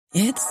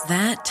It's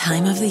that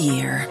time of the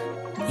year.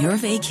 Your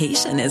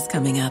vacation is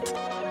coming up.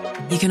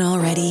 You can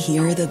already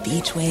hear the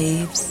beach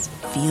waves,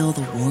 feel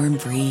the warm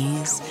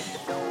breeze,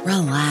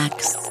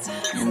 relax,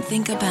 and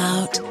think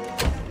about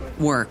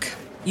work.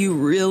 You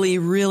really,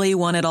 really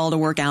want it all to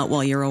work out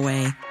while you're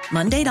away.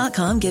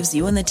 Monday.com gives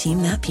you and the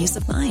team that peace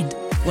of mind.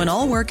 When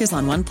all work is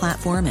on one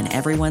platform and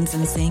everyone's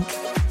in sync,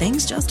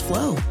 things just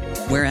flow.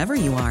 Wherever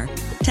you are,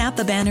 tap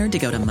the banner to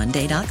go to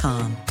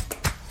Monday.com.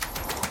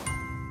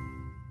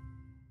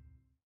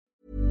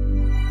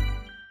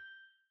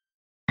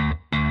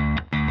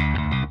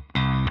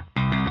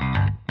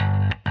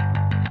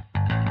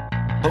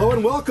 Hello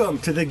and welcome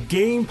to the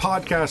Game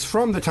Podcast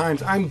from The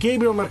Times. I'm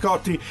Gabriel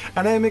Marcotti,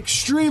 and I'm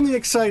extremely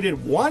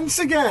excited once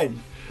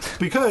again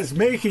because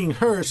making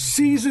her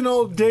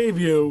seasonal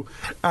debut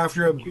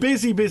after a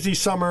busy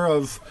summer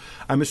of,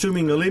 I'm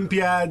assuming,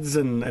 Olympiads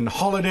and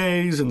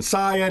holidays and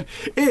Syed,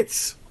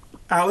 it's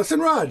Alison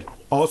Rudd.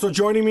 Also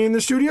joining me in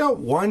the studio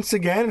once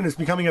again, and it's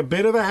becoming a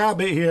bit of a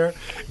habit here,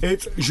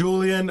 it's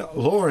Julian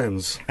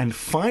Lorenz. And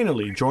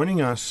finally joining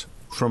us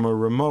from a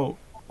remote,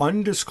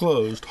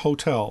 undisclosed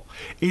hotel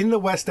in the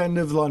West End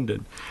of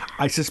London.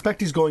 I suspect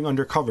he's going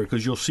undercover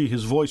because you'll see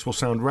his voice will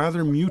sound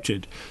rather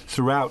muted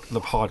throughout the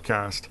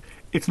podcast.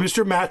 It's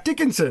Mr. Matt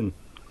Dickinson.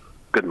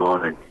 Good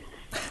morning.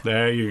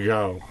 There you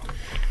go.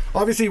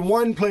 Obviously,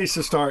 one place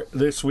to start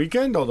this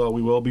weekend, although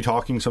we will be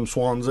talking some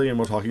Swansea and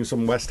we're talking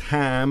some West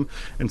Ham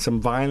and some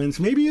violence,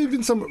 maybe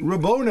even some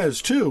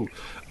Rabonas too.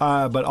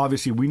 But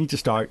obviously, we need to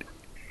start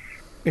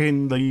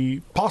in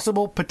the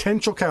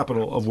potential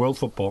capital of world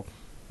football,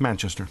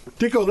 Manchester.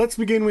 Dicko, let's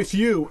begin with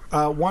you.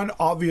 One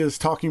obvious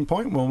talking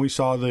point when we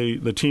saw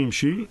the team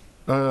sheet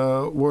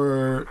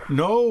were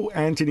no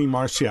Anthony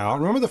Martial.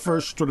 Remember the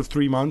first sort of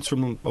 3 months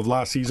of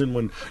last season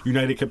when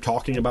United kept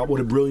talking about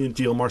what a brilliant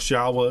deal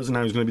Martial was and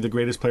how he was going to be the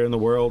greatest player in the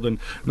world, and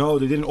no,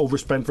 they didn't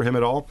overspend for him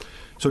at all.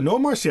 So no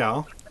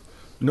Martial,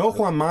 no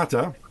Juan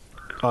Mata,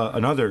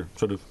 another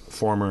sort of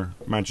former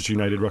Manchester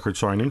United record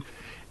signing.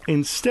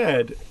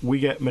 Instead, we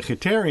get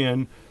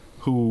Mkhitaryan,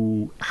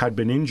 who had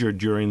been injured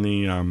during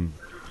the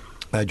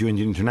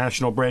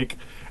international break,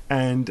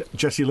 and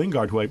Jesse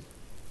Lingard, who I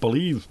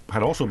believe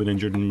had also been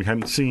injured and we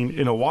hadn't seen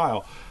in a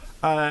while.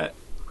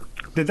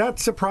 Did that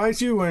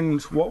surprise you?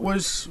 And what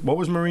was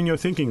Mourinho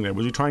thinking there?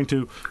 Was he trying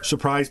to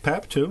surprise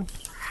Pep too?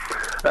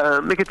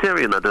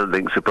 Mkhitaryan, I don't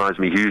think surprised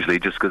me hugely,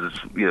 just because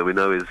we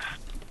know his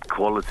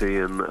quality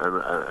and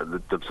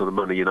the sort of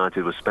money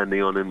United was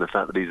spending on him. The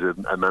fact that he's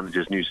a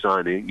manager's new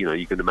signing,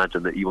 you can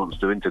imagine that he wants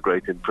to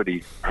integrate him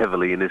pretty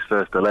heavily in his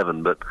first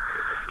 11. But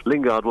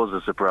Lingard was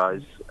a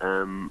surprise,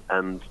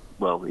 and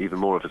well, even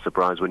more of a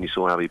surprise when you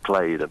saw how he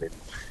played. I mean,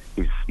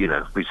 we've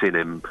seen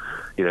him.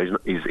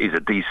 He's a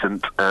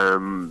decent,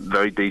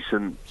 very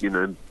decent,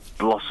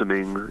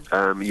 blossoming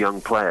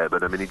young player.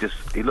 But I mean,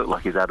 he looked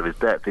like he's out of his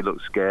depth. He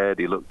looked scared.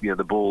 He looked,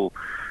 the ball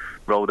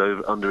rolled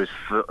over under his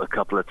foot a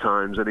couple of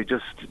times, and it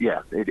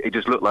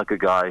just looked like a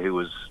guy who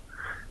was,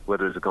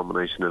 whether it's a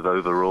combination of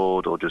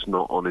overawed or just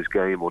not on his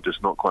game or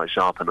just not quite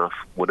sharp enough,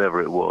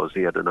 whatever it was,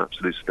 he had an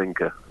absolute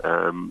stinker.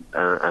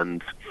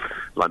 And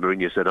like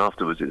Mourinho said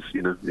afterwards,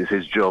 it's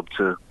his job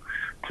to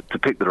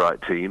pick the right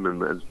team,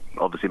 and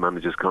obviously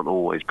managers can't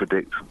always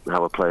predict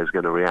how a player's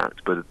going to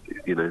react, but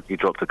he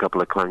dropped a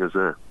couple of clangers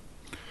there.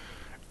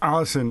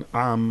 Alison,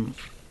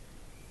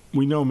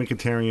 we know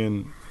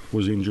Mkhitaryan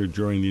was injured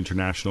during the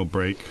international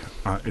break.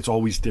 It's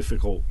always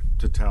difficult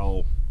to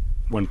tell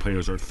when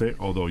players are fit,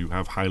 although you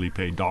have highly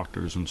paid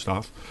doctors and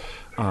stuff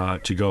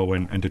to go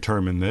and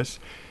determine this.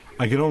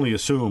 I can only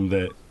assume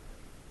that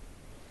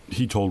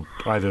he told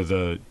either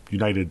the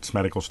United's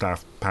medical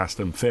staff passed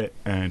him fit,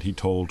 and he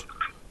told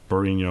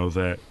Mourinho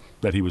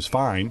that he was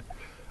fine.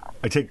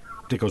 I take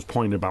Dicko's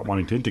point about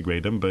wanting to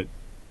integrate him, but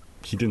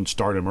he didn't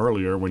start him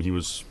earlier when he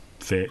was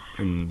fit,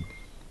 and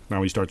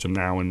now he starts him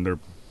now in their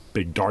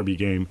big derby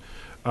game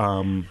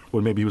when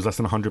maybe he was less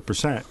than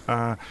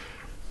 100%.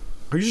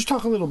 Could you just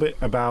talk a little bit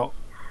about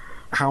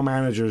how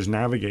managers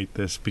navigate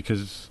this?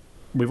 Because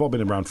we've all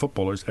been around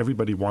footballers.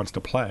 Everybody wants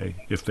to play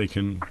if they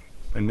can,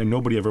 and then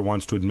nobody ever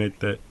wants to admit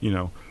that,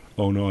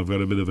 oh no, I've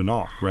got a bit of a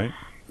knock, right?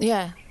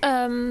 Yeah.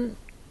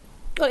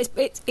 Well,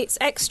 it's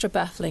extra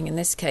baffling in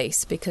this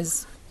case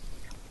because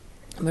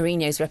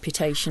Mourinho's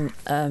reputation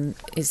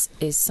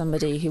is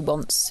somebody who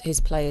wants his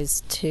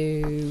players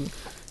to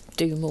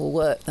do more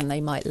work than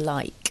they might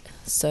like.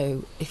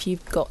 So if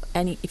you've got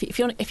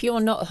if you're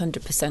not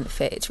 100%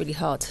 fit, it's really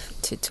hard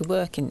to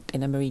work in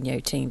a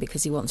Mourinho team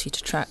because he wants you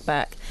to track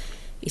back.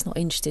 He's not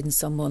interested in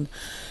someone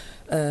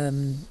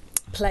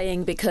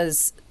playing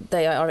because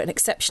they are an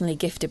exceptionally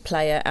gifted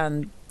player,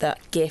 and that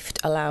gift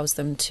allows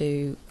them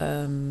to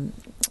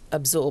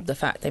absorb the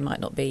fact they might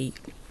not be,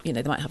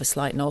 they might have a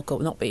slight knock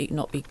or not be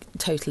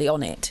totally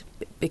on it,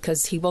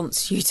 because he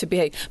wants you to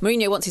be.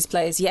 Mourinho wants his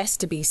players, yes,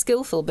 to be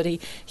skillful, but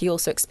he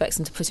also expects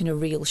them to put in a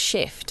real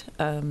shift.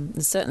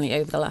 And certainly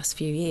over the last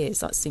few years,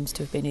 that seems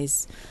to have been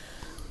his.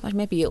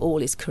 Maybe all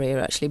his career,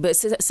 actually, but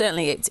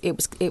certainly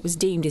it was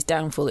deemed his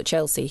downfall at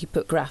Chelsea. He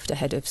put graft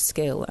ahead of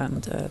skill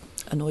and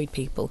annoyed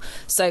people.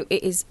 So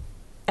it is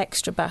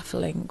extra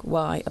baffling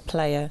why a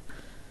player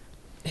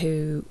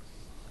who,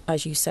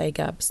 as you say,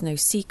 Gabs, no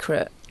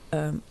secret,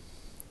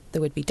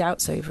 there would be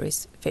doubts over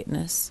his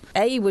fitness.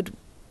 Would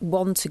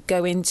want to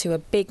go into a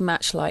big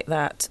match like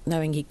that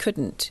knowing he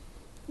couldn't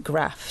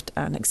graft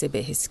and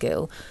exhibit his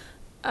skill,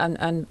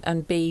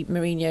 and B,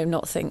 Mourinho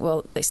not think,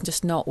 well, it's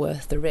just not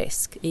worth the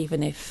risk,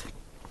 even if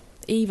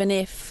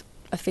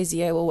a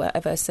physio or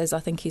whatever says, I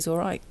think he's all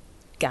right,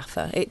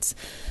 gaffer.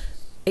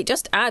 It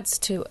just adds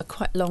to a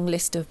quite long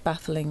list of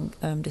baffling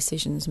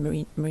decisions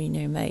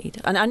Mourinho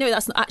made. And I know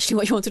that's not actually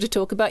what you wanted to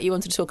talk about. You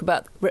wanted to talk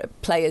about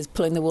players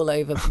pulling the wool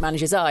over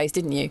managers' eyes,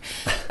 didn't you?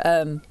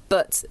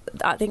 But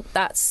I think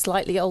that's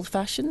slightly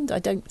old-fashioned. I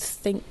don't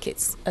think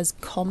it's as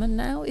common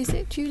now, is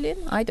it, Julian?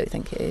 I don't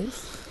think it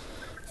is.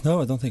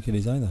 No, I don't think it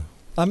is either.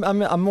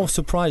 I'm more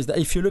surprised that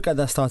if you look at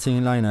that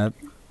starting lineup,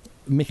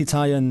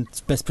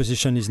 Mkhitaryan's best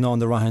position is not on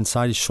the right-hand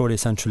side, it's shortly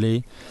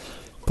centrally.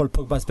 Paul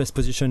Pogba's best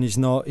position is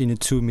not in a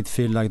two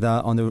midfield like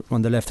that on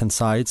the left-hand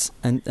sides,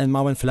 and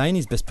Marwan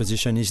Fellaini's best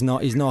position is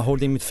not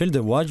holding midfielder.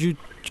 Why do you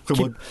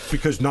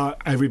because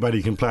not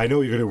everybody can play. I know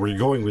where you're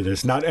going with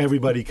this. Not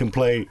everybody can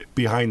play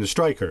behind the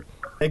striker.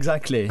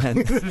 Exactly, and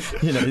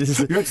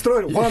Let's throw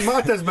it. Juan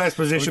Mata's best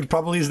position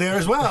probably is there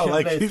as well.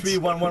 Like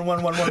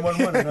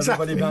 3-1-1-1-1-1-1, and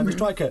everybody behind the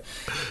striker.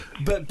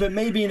 But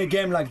maybe in a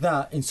game like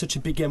that, in such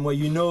a big game where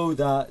you know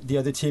that the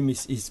other team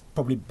is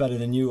probably better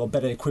than you or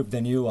better equipped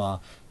than you are,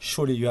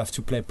 surely you have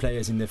to play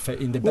players in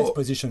the best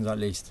positions at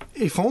least.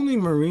 If only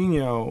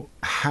Mourinho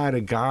had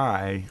a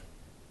guy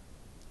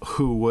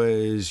who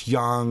was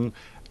young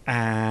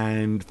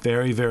and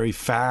very, very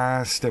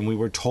fast, and we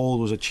were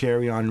told was a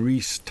Thierry Henry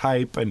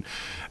type, and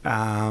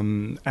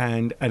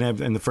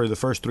for the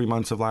first 3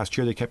 months of last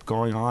year, they kept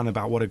going on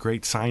about what a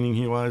great signing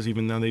he was,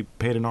 even though they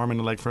paid an arm and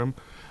a leg for him.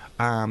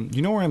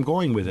 You know where I'm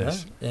going with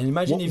this. And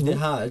imagine if they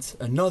had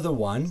another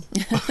one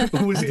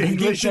who was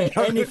English,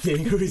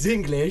 who is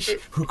English,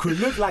 who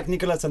could look like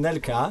Nicolas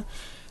Anelka,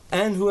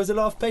 and who has a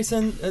lot of pace.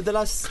 And the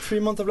last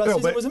 3 months of last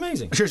season was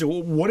amazing.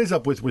 Seriously, what is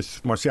up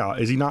with Martial?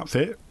 Is he not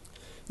fit?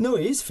 No,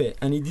 he is fit,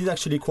 and he did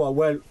actually quite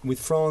well with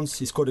France.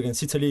 He scored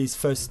against Italy, his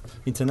first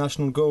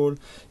international goal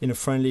in a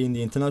friendly in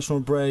the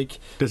international break.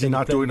 Does he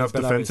not do enough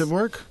defensive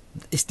work?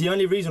 It's the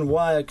only reason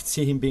why I could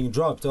see him being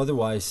dropped.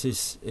 Otherwise,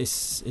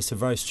 it's a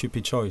very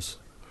stupid choice.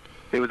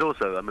 It was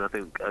also, I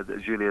think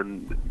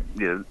Julian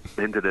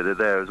hinted at it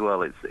there as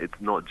well. It's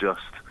not just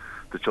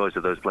the choice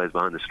of those players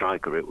behind the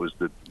striker. It was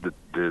the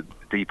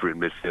deeper in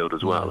midfield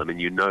as well. I mean,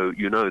 you know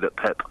that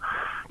Pep,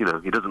 he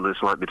doesn't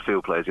just like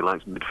midfield players. He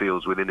likes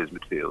midfields within his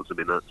midfields. I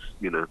mean,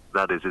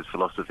 that is his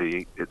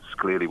philosophy. It's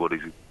clearly what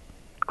he's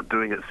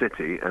doing at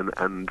City,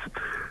 and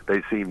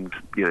they seemed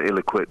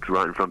ill-equipped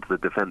right in front of the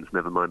defence,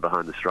 never mind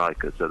behind the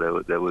striker.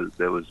 So there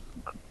was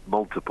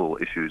multiple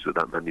issues with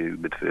that Man U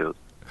midfield.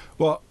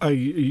 Well,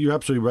 you're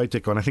absolutely right,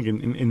 Dick. And I think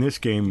in this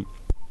game,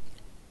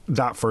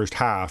 that first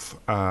half,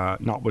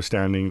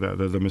 notwithstanding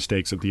the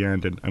mistakes at the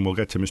end, and we'll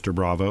get to Mr.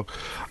 Bravo,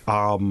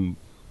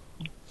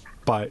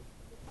 but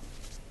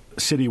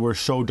City were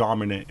so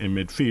dominant in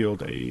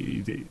midfield,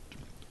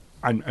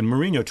 and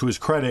Mourinho, to his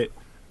credit,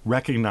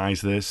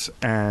 recognized this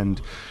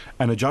and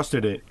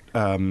adjusted it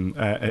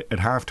at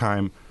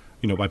halftime,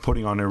 by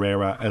putting on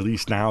Herrera at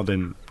least now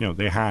than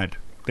they had.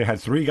 They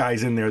had three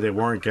guys in there. They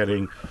weren't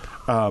getting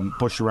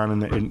pushed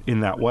around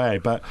in that way.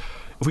 But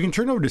if we can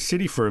turn over to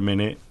City for a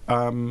minute,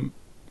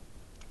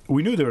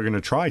 we knew they were going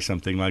to try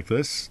something like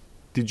this.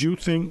 Did you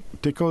think,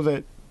 Dicko,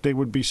 that they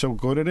would be so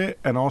good at it?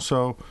 And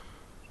also,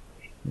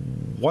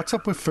 what's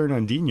up with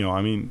Fernandinho?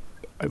 I mean,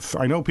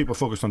 I know people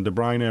focused on De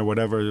Bruyne or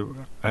whatever.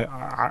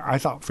 I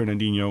thought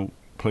Fernandinho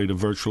played a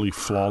virtually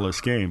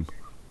flawless game.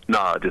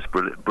 No, just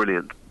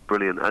brilliant.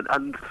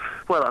 And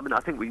well, I mean,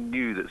 I think we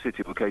knew that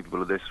City were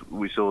capable of this.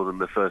 We saw them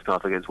the first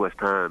half against West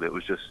Ham. It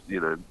was just,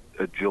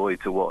 a joy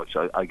to watch.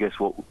 I guess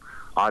what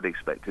I'd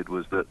expected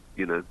was that,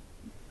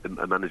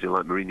 a manager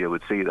like Mourinho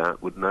would see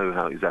that, would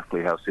know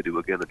exactly how City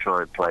were going to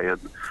try and play, and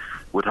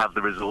would have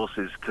the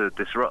resources to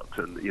disrupt.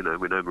 And we know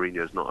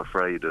Mourinho's not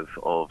afraid of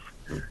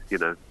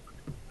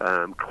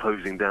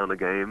closing down a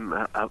game,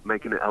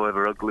 making it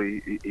however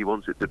ugly he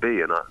wants it to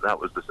be. And that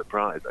was the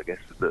surprise, I guess,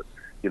 that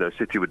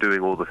City were doing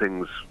all the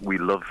things we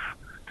love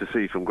to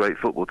see from great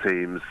football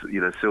teams.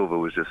 Silva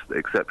was just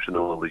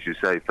exceptional, as you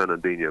say.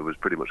 Fernandinho was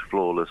pretty much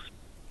flawless.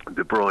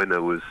 De Bruyne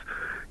was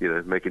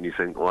making you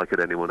think, why could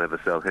anyone ever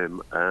sell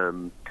him?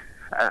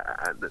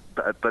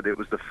 But it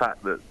was the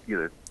fact that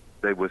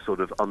they were sort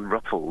of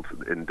unruffled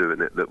in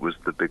doing it that was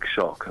the big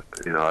shock.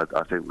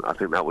 I think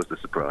that was the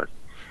surprise.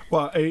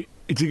 Well,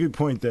 it's a good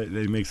point that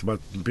he makes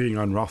about being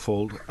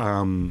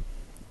unruffled.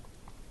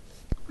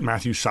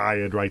 Matthew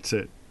Syed writes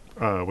it.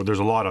 There's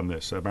a lot on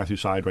this. Matthew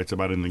Syed writes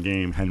about it in the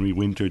game. Henry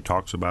Winter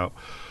talks about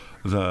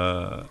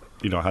how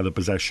the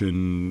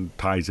possession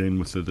ties in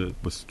with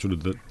with sort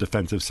of the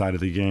defensive side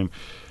of the game.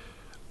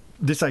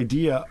 This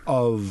idea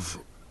of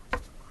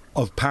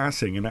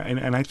passing,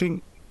 and I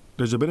think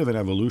there's a bit of an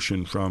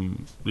evolution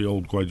from the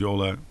old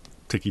Guardiola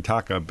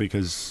tiki-taka,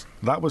 because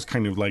that was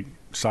kind of like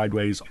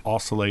sideways,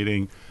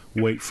 oscillating,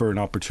 wait for an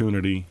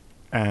opportunity,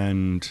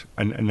 and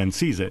then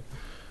sees it.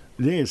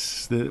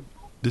 This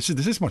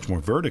is much more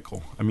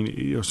vertical. I mean,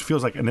 it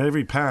feels like in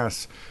every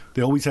pass,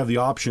 they always have the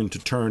option to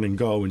turn and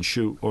go and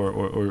shoot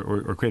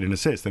or create an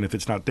assist. And if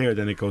it's not there,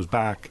 then it goes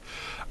back.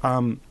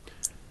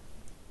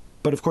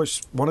 But of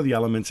course, one of the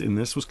elements in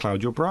this was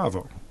Claudio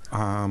Bravo.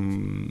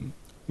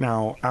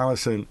 Now,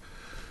 Allison,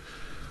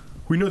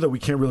 we know that we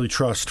can't really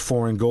trust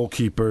foreign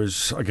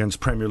goalkeepers against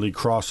Premier League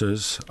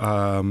crosses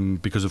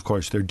because, of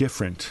course, they're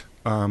different.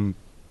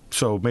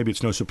 So maybe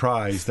it's no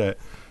surprise that,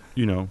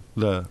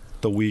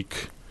 the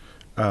weak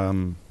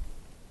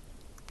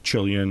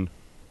Chilean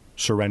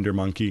surrender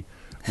monkey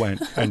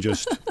went and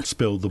just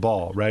spilled the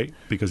ball, right?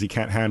 Because he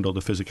can't handle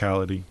the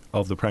physicality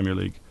of the Premier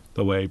League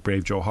the way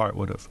Brave Joe Hart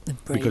would have.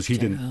 Because he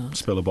didn't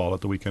spill a ball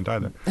at the weekend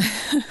either.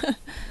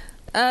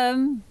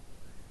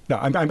 No,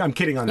 I'm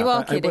kidding on that. You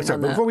are kidding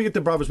on that. Before we get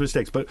to Bravo's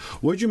mistakes, but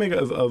what did you make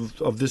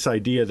of this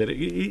idea that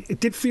it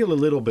did feel a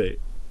little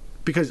bit,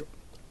 because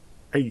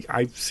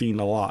I've seen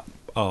a lot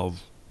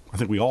of, I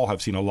think we all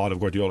have seen a lot of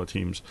Guardiola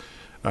teams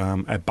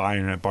at Bayern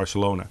and at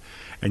Barcelona.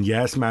 And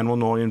yes, Manuel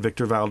Neuer and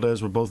Victor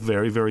Valdez were both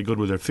very, very good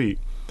with their feet.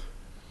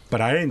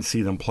 But I didn't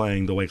see them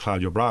playing the way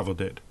Claudio Bravo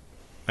did.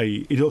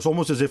 It was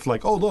almost as if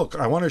like, oh, look,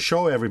 I want to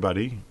show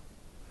everybody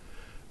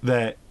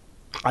that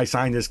I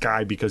signed this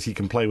guy because he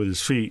can play with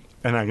his feet,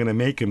 and I'm going to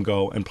make him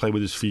go and play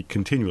with his feet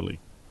continually.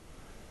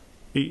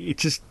 It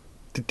just...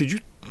 Did you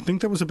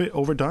think that was a bit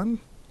overdone?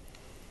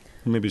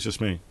 Maybe it's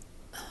just me.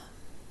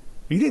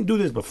 He didn't do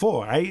this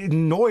before.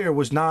 Neuer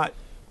was not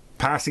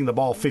passing the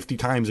ball 50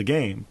 times a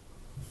game.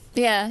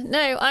 Yeah,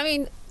 no, I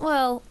mean,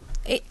 well,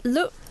 it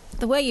looked...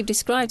 The way you've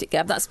described it,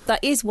 Gab, that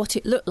is what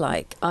it looked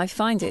like. I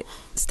find it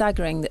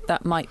staggering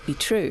that might be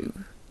true.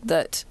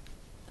 That,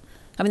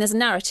 I mean, there's a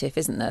narrative,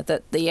 isn't there,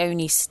 that the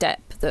only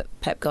step that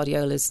Pep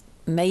Guardiola's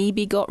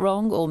maybe got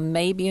wrong or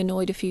maybe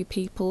annoyed a few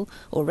people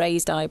or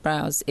raised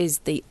eyebrows is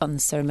the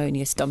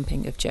unceremonious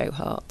dumping of Joe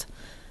Hart.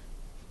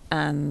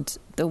 And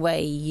the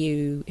way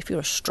if you're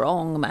a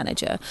strong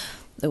manager,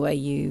 the way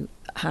you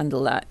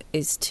handle that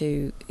is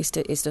to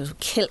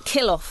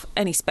kill off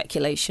any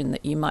speculation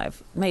that you might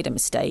have made a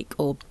mistake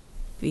or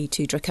be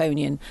too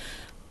draconian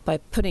by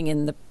putting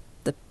in the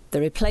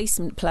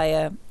replacement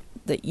player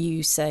that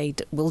you say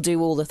will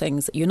do all the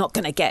things that you're not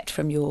going to get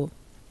from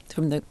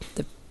the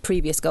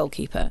previous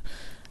goalkeeper,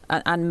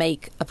 and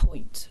make a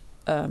point.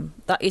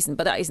 That isn't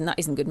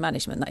good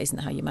management. That isn't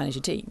how you manage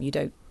a team. You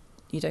don't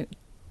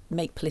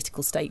make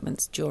political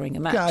statements during a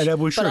match. Yeah,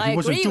 well, sure, he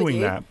wasn't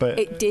doing that, but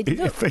it did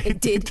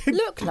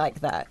look like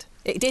that.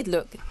 It did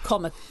look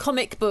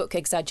comic book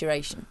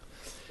exaggeration.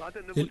 I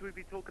don't know, would we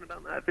be talking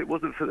about that if it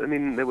wasn't for... I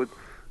mean, there was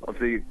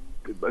obviously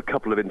a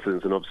couple of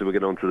incidents, and obviously we're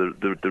getting on to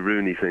the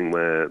Rooney thing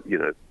where,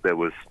 there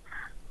was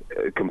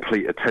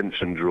complete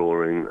attention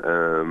drawing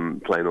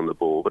playing on the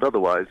ball. But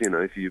otherwise,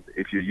 if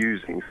you're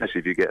using,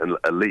 especially if you get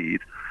a lead,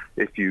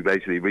 if you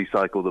basically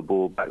recycle the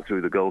ball back through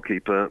the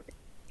goalkeeper,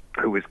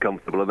 who is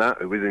comfortable at that,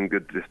 who is in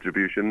good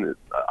distribution,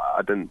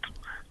 I didn't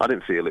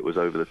feel it was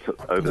over the top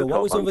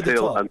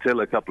until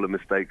a couple of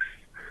mistakes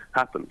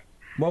happened.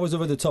 What was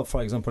over the top,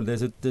 for example?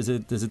 There's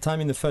a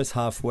time in the first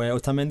half where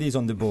Otamendi is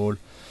on the ball.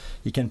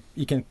 He can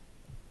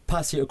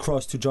pass it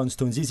across to John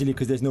Stones easily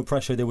because there's no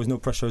pressure. There was no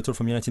pressure at all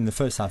from United in the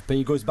first half. But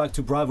he goes back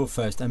to Bravo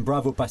first, and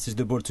Bravo passes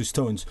the ball to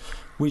Stones,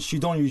 which you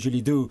don't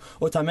usually do.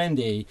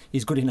 Otamendi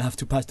is good enough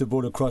to pass the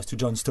ball across to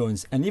John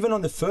Stones. And even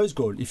on the first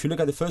goal, if you look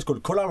at the first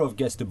goal, Kolarov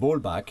gets the ball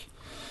back,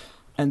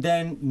 and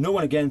then no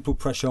one again put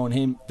pressure on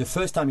him. The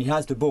first time he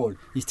has the ball,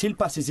 he still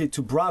passes it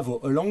to Bravo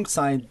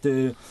alongside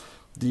the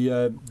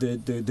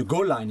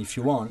goal line, if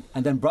you want,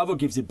 and then Bravo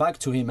gives it back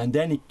to him, and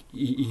then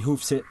he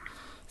hoofs it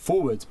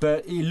forward.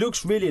 But it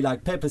looks really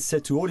like Pep has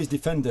said to all his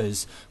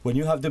defenders, when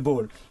you have the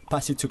ball,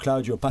 pass it to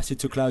Claudio,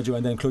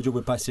 and then Claudio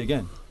will pass it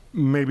again.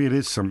 Maybe it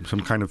is some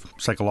kind of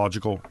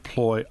psychological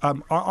ploy.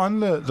 On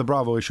the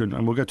Bravo issue,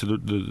 and we'll get to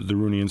the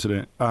Rooney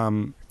incident,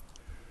 I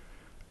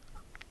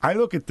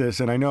look at this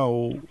and I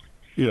know,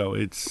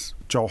 it's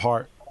Joe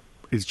Hart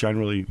is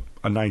generally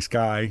a nice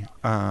guy,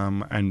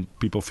 and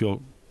people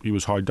feel he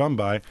was hard done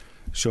by,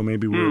 so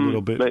maybe we're a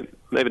little bit...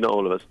 Maybe not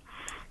all of us.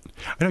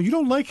 I know, you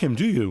don't like him,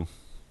 do you?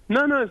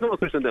 No, it's not a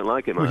question I don't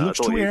like him. He looks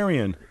too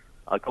Aryan.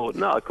 I called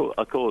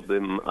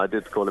him. I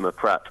did call him a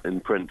prat in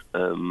print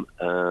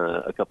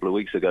a couple of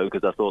weeks ago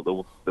because I thought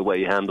the way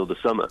he handled the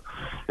summer,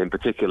 in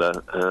particular,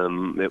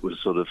 it was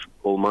sort of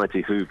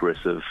almighty hubris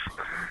of...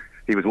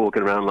 He was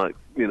walking around like,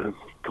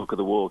 cock of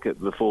the walk at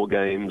the 4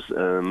 games.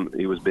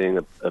 He was being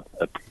a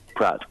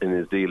prat in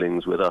his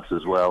dealings with us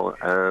as well,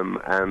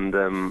 and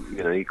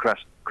he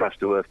crashed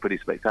to earth pretty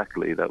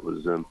spectacularly. That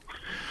was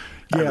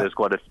there's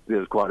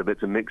quite a bit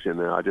to mix in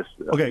there. I just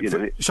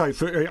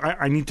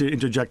I need to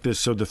interject this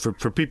so that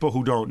for people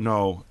who don't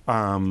know,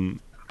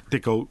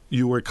 Dicko,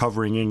 you were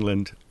covering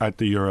England at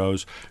the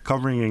Euros,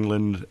 covering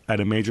England at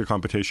a major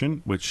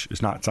competition, which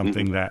is not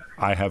something that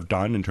I have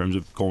done in terms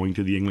of going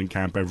to the England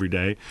camp every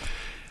day.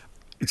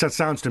 That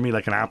sounds to me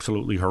like an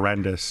absolutely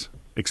horrendous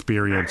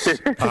experience.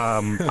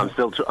 I'm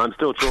still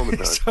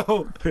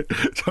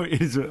traumatized. So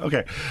it is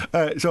okay.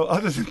 So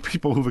other than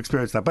people who've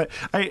experienced that, but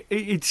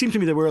it seemed to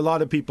me there were a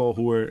lot of people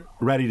who were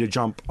ready to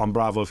jump on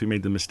Bravo if he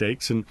made the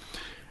mistakes, and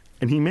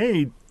he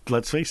made.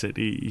 Let's face it,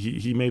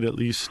 he made at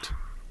least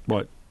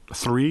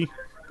 3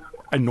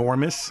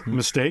 enormous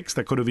mistakes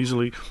that could have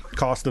easily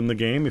cost them the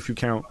game if you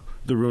count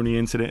the Rooney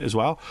incident as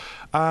well.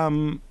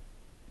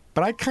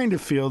 But I kind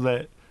of feel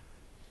that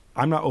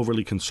I'm not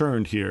overly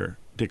concerned here,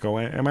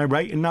 Dicko. Am I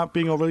right in not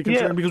being overly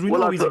concerned? Yeah. Because we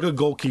know he's a good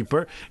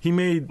goalkeeper. He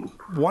made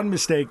one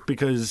mistake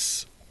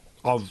because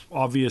of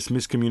obvious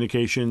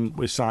miscommunication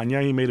with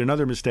Sanya. He made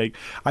another mistake,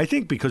 I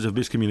think, because of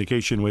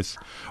miscommunication with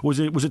was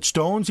it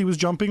Stones he was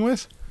jumping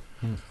with?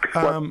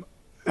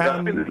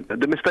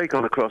 The mistake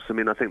on the cross. I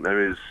mean, I think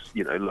there is.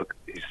 Look,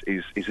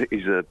 he's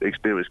an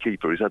experienced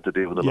keeper. He's had to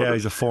deal with a lot. Yeah,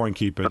 he's a foreign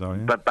keeper though.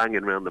 Yeah.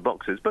 Banging around the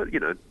boxes, but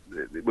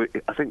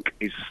I think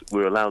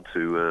we're allowed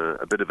to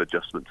a bit of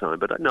adjustment time.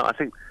 But no, I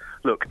think.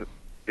 Look,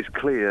 it's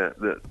clear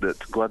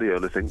that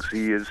Guardiola thinks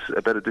he is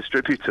a better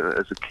distributor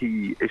as a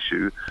key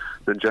issue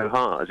than Joe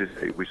Hart. As you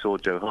say, we saw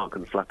Joe Hart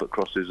can flap at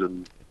crosses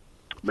and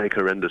make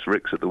horrendous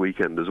ricks at the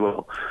weekend as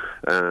well.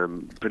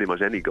 Pretty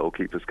much any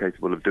goalkeeper's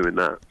capable of doing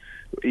that.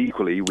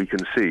 Equally, we can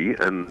see,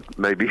 and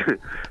maybe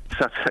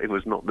Saturday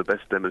was not the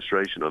best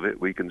demonstration of it,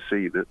 we can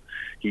see that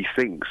he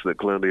thinks that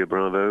Claudio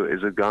Bravo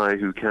is a guy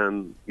who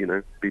can,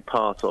 be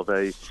part of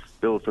a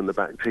build from the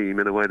back team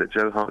in a way that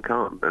Joe Hart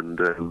can't. And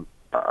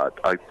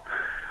I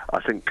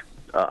think,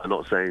 I'm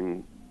not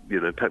saying,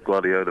 Pep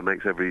Guardiola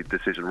makes every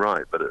decision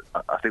right, but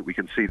I think we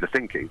can see the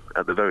thinking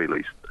at the very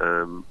least,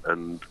 and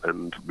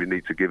we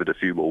need to give it a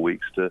few more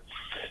weeks to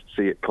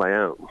see it play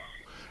out.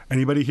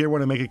 Anybody here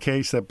want to make a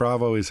case that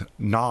Bravo is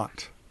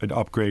not an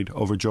upgrade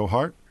over Joe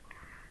Hart?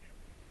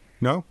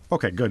 No?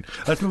 Okay, good.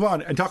 Let's move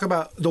on and talk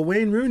about the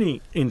Wayne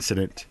Rooney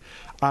incident.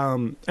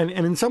 And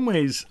in some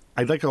ways,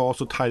 I'd like to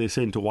also tie this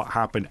into what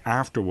happened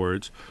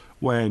afterwards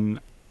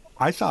when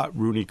I thought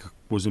Rooney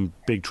was in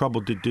big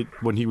trouble.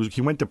 When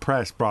he went to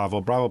press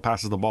Bravo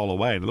passes the ball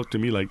away, and it looked to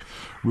me like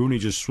Rooney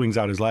just swings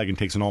out his leg and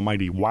takes an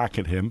almighty whack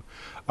at him,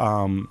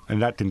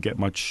 and that didn't get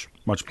much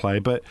play.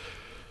 But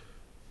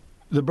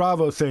the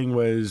Bravo thing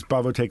was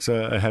Bravo takes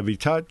a heavy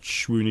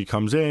touch, Rooney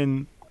comes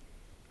in,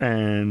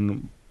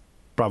 and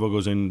Bravo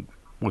goes in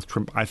with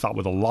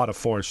a lot of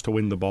force to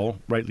win the ball,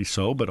 rightly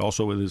so, but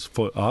also with his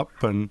foot up,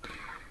 and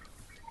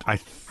I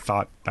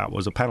thought that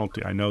was a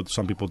penalty. I know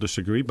some people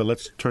disagree, but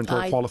let's turn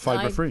to a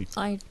qualified referee.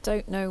 I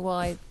don't know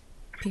why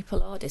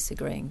people are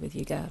disagreeing with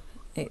you, Gab.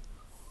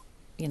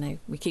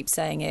 We keep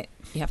saying it.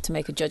 You have to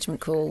make a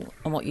judgment call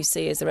on what you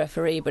see as a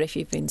referee. But if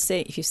you've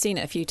seen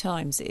it a few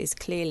times, it is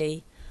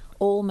clearly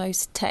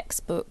almost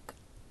textbook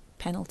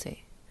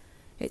penalty.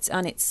 It's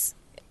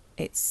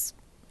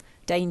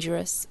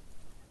dangerous,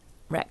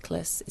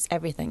 reckless. It's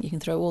everything. You can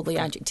throw all the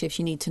adjectives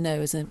you need to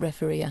know as a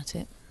referee at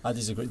it. I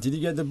disagree. Did he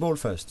get the ball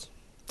first?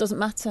 Doesn't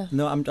matter.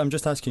 No, I'm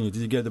just asking you.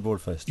 Did he get the ball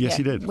first? Yes,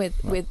 he did.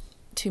 With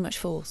too much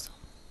force,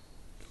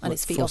 and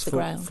his feet off the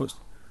ground.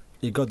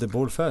 He got the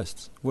ball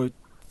first. I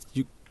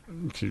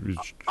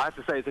have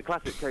to say, it's a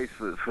classic case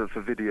for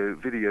video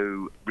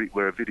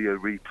where a video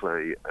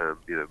replay,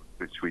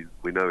 which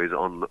we know is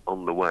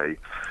on the way.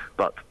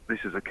 But this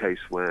is a case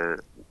where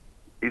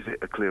is it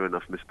a clear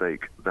enough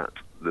mistake that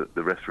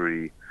the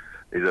referee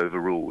is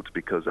overruled?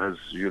 Because as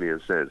Julien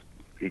says,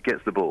 he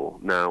gets the ball.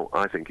 Now,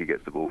 I think he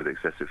gets the ball with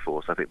excessive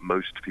force. I think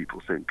most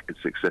people think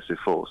it's excessive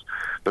force.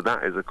 But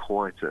that is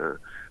quite a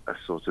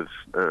sort of,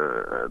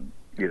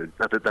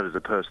 that is a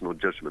personal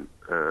judgment.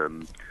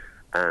 And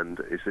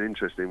it's an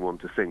interesting one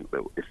to think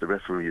that if the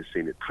referee has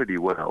seen it pretty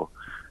well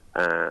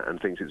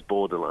and thinks it's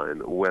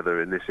borderline,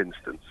 whether in this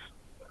instance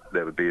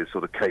there would be a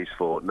sort of case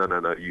for,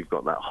 no, you've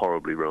got that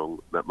horribly wrong.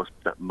 That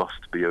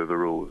must be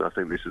overruled. I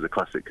think this is a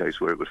classic case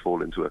where it would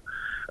fall into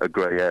a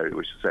grey area,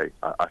 which is to say,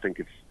 I think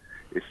if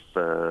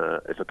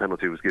a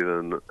penalty was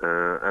given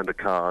and a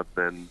card,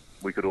 then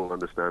we could all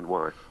understand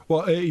why.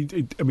 Well,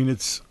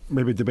 it's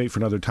maybe a debate for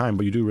another time,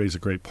 but you do raise a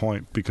great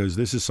point, because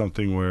this is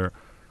something where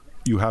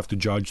you have to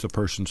judge the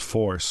person's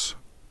force,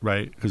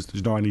 right? Because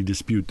there's no any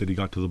dispute that he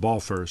got to the ball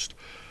first.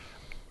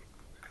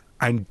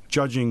 And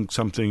judging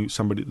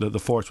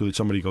the force with which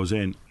somebody goes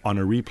in on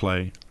a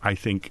replay, I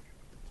think,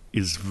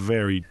 is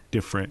very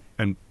different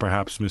and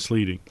perhaps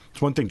misleading.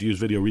 It's one thing to use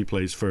video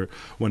replays for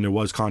when there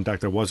was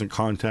contact, there wasn't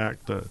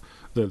contact,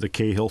 the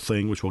Cahill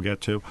thing, which we'll get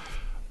to.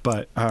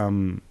 But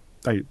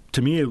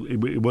to me,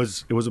 it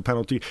was a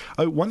penalty.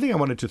 One thing I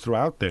wanted to throw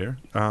out there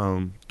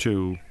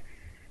to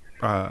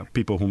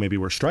people who maybe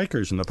were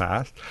strikers in the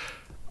past,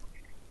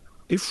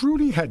 if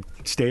Rooney had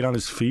stayed on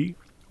his feet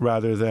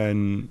rather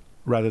than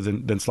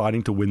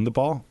sliding to win the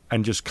ball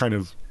and just kind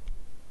of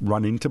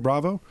run into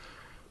Bravo,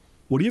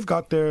 would he have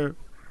got there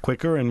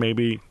quicker and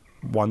maybe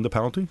won the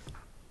penalty?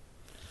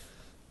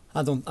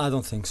 I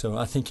don't think so.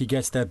 I think he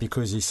gets there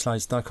because he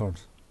slides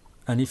tackled.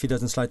 And if he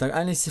doesn't slide tackle,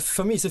 and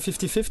for me it's a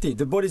 50-50.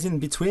 The ball is in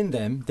between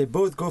them. They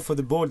both go for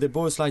the ball. They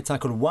both slide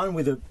tackle. One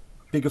with a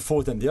bigger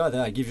force than the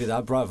other. I give you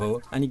that,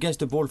 bravo. And he gets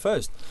the ball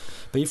first.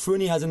 But if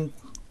Rooney hasn't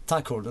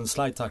tackled and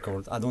slide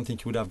tackled, I don't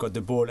think he would have got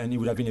the ball, and it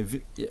would have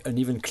been an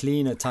even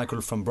cleaner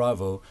tackle from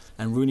Bravo,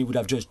 and Rooney would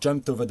have just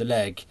jumped over the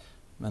leg,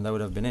 and that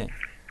would have been it.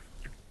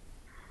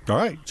 All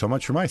right, so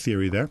much for my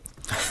theory there.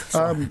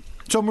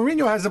 So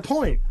Mourinho has a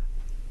point.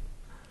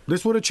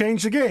 This would have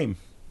changed the game.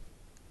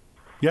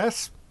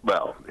 Yes?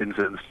 Well, in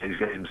certain stage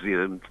games,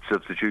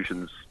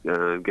 substitutions,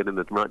 getting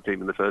the right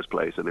team in the first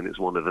place. I mean, it's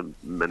one of the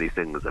many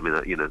things. I mean,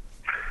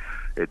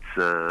 it's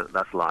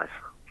that's life.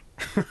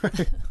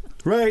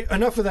 Right,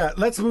 enough of that.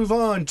 Let's move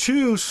on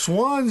to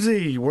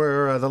Swansea,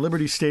 where the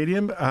Liberty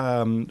Stadium,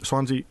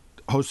 Swansea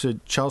hosted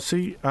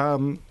Chelsea. I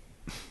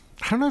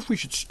don't know if we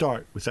should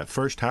start with that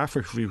first half or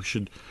if we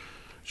should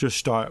just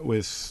start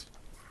with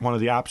one of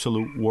the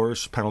absolute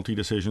worst penalty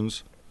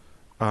decisions,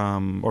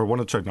 one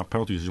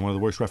of the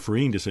worst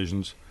refereeing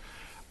decisions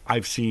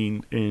I've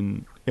seen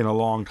in a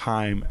long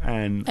time.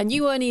 And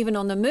you weren't even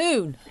on the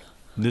moon.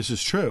 This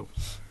is true.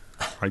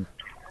 I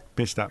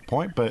missed that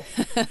point, but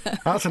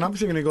Alison, I'm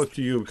just going to go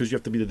to you because you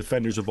have to be the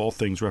defenders of all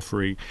things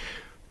referee.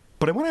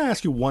 But I want to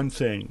ask you one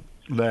thing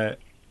that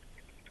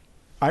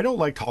I don't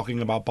like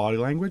talking about body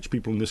language.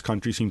 People in this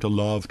country seem to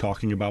love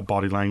talking about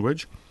body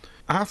language.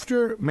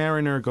 After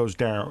Mariner goes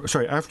down,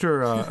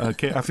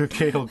 after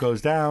Cahill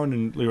goes down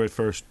and Leroy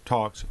first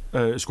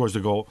scores the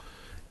goal,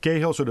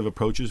 Cahill sort of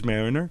approaches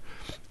Mariner,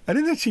 and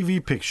in the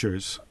TV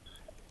pictures,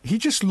 he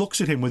just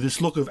looks at him with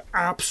this look of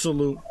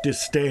absolute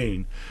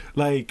disdain,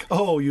 like,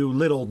 "Oh, you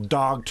little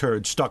dog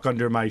turd stuck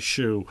under my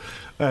shoe,"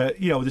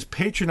 this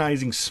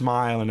patronizing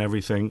smile and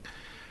everything.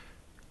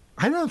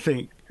 I don't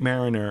think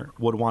Mariner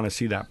would want to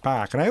see that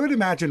back. And I would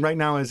imagine right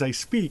now as I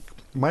speak,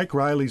 Mike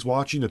Riley's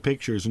watching the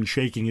pictures and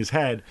shaking his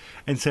head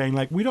and saying,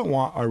 like, we don't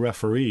want our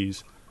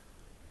referees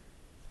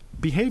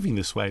behaving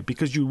this way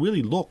because you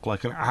really look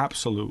like an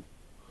absolute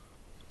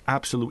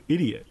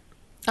idiot.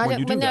 I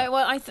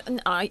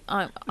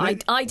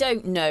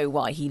don't know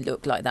why he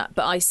looked like that,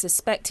 but I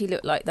suspect he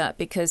looked like that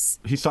because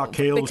he thought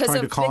Cahill was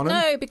trying to con him?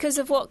 No, because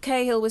of what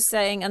Cahill was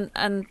saying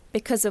and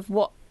because of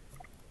what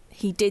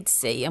he did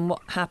see and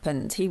what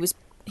happened.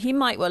 He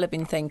might well have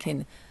been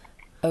thinking,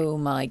 "Oh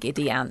my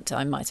giddy aunt,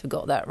 I might have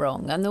got that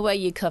wrong." And the way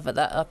you cover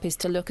that up is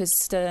to look as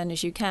stern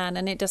as you can,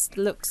 and it just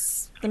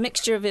looks the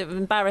mixture of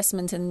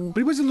embarrassment and.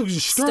 But he wasn't looking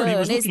stern. He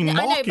was looking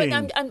mocking.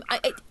 I know,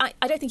 but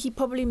I don't think he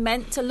probably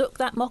meant to look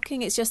that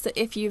mocking. It's just that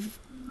if you're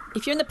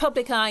in the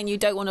public eye and you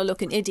don't want to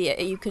look an idiot,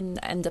 you can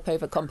end up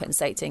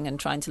overcompensating and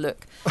trying to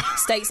look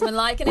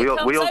statesmanlike, and we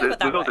all do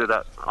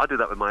that. I do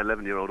that with my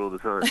 11-year-old all the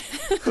time.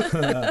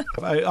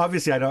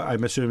 Obviously,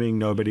 I'm assuming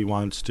nobody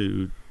wants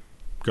to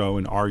go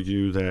and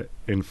argue that,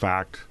 in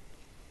fact,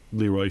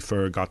 Leroy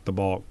Fer got the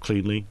ball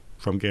cleanly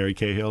from Gary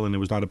Cahill and it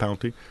was not a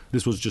penalty.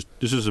 This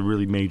is a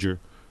really major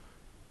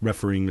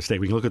refereeing mistake.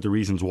 We can look at the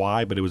reasons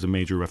why, but it was a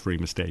major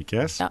refereeing mistake,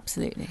 yes?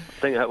 Absolutely. I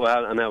think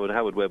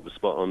Howard Webb was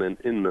spot on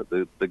in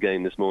the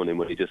game this morning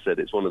when he just said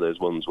it's one of those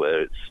ones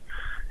where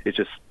it's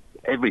just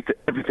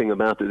everything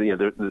about it,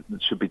 that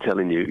should be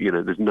telling you,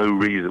 there's no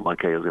reason why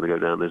Cahill's going to go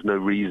down. There's no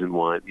reason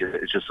why.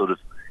 It's just sort of,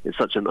 it's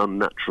such an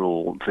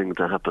unnatural thing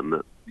to happen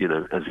that,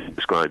 as he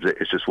describes it,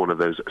 it's just one of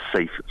those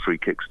safe free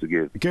kicks to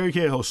give. Gary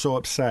Cahill's so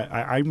upset.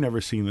 I've never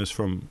seen this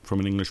from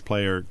an English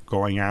player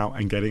going out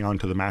and getting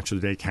onto the Match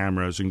of the Day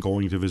cameras and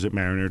going to visit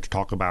Mariner to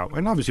talk about,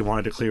 and obviously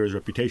wanted to clear his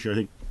reputation. I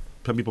think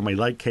some people may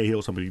like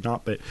Cahill, somebody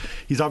not, but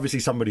he's obviously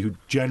somebody who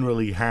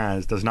generally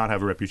does not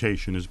have a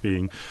reputation as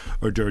being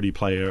a dirty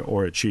player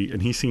or a cheat.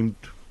 And he seemed,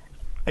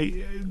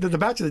 the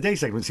Match of the Day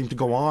segment seemed to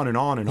go on and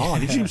on and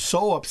on. He seemed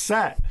so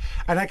upset.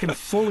 And I can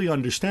fully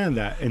understand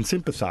that and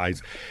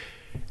sympathize.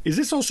 Is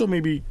this also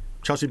maybe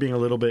Chelsea being a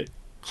little bit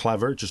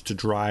clever just to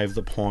drive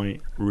the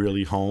point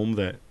really home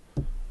that,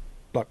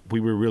 look, we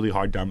were really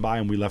hard done by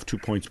and we left 2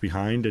 points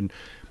behind, and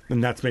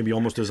that's maybe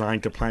almost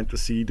designed to plant the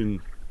seed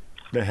in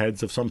the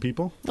heads of some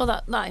people? Well,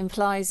 that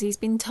implies he's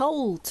been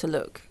told to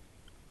look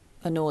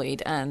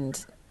annoyed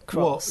and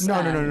cross.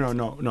 Well,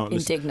 no.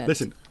 Indignant.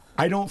 Listen,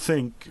 I don't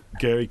think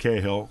Gary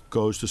Cahill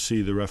goes to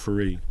see the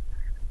referee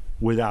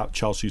without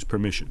Chelsea's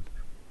permission.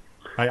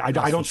 I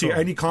don't see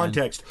any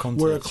context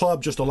where a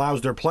club just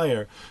allows their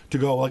player to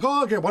go like,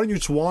 "Oh, okay, why don't you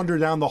just wander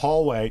down the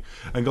hallway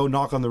and go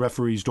knock on the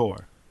referee's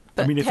door?"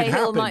 But I mean, if Cahill it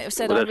happened, might have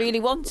said, "I really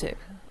want to."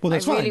 Well,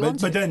 that's fine.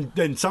 But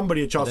then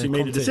somebody at Chelsea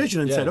made a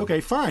decision and said,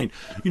 "Okay, fine.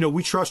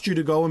 We trust you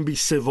to go and be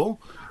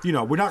civil. We're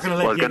not going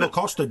to let Diego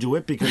Costa do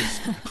it because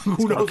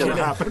who knows what's going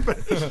to happen."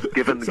 But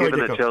given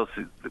that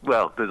Chelsea,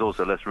 well, there's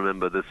also, let's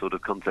remember the sort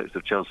of context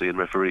of Chelsea and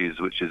referees,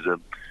 which is a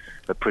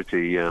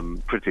pretty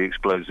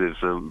explosive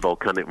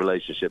volcanic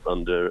relationship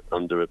under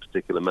a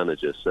particular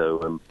manager.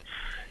 So.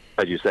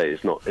 As you say,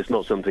 it's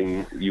not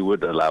something you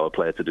would allow a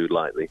player to do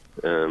lightly,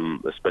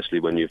 especially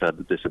when you've had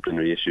the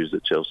disciplinary issues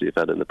that Chelsea have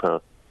had in the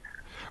past.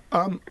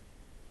 I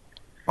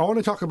want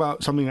to talk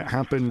about something that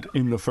happened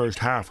in the first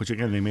half, which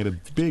again they made a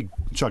big.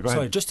 Sorry, go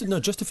ahead. Just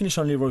to finish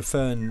on Leroy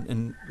Fer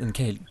and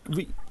Cahill,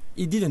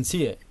 he didn't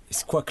see it.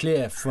 It's quite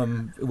clear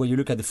from when you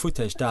look at the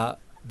footage that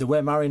the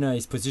way Mariner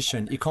is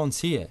positioned, he can't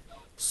see it.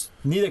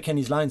 Neither can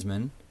his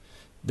linesman.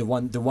 the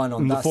one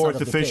on and that the fourth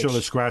side of official the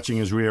pitch. is scratching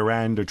his rear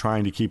end or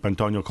trying to keep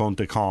Antonio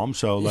Conte calm.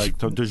 So like,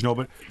 there's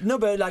nobody. No,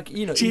 but like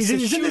it's a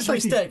huge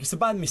mistake. It's a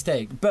bad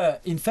mistake.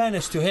 But in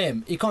fairness to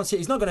him, he can't see it.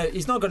 He's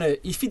not gonna.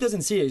 If he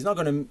doesn't see it, he's not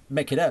gonna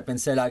make it up and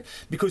say like,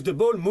 because the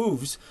ball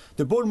moves.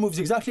 The ball moves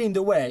exactly in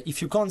the way.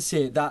 If you can't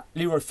see it, that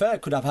Leroy Fer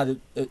could have had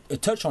a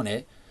touch on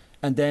it,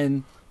 and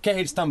then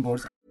Cahill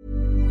stumbles.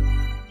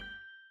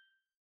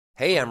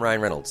 Hey, I'm Ryan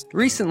Reynolds.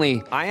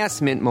 Recently, I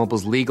asked Mint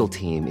Mobile's legal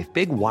team if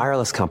big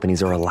wireless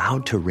companies are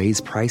allowed to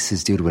raise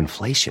prices due to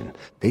inflation.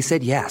 They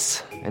said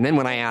yes. And then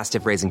when I asked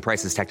if raising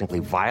prices technically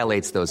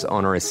violates those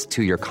onerous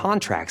 2-year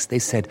contracts, they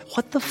said,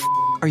 "What the f***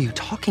 are you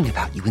talking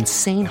about, you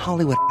insane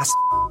Hollywood ass?"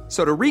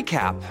 So to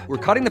recap, we're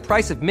cutting the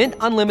price of Mint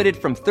Unlimited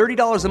from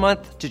 $30 a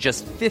month to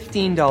just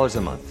 $15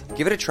 a month.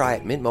 Give it a try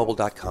at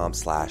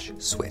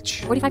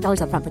mintmobile.com/switch.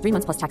 $45 up front for 3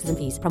 months plus taxes and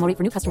fees. Promo rate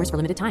for new customers for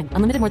limited time.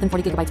 Unlimited more than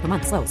 40 gigabytes per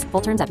month. Slows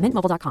full terms at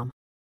mintmobile.com.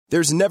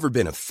 There's never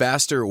been a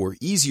faster or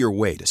easier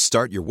way to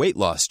start your weight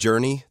loss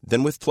journey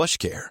than with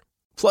PlushCare.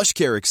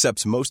 PlushCare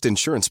accepts most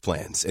insurance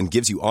plans and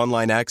gives you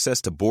online access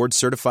to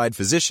board-certified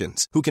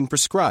physicians who can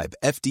prescribe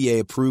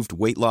FDA-approved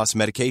weight loss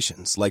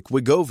medications like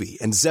Wegovy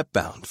and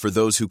Zepbound for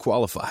those who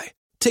qualify.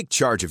 Take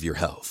charge of your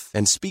health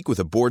and speak with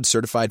a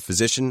board-certified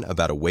physician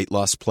about a weight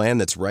loss plan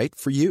that's right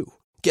for you.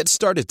 Get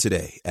started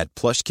today at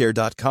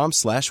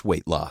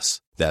plushcare.com/weight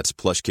loss. That's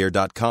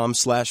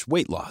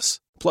plushcare.com/weight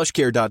loss.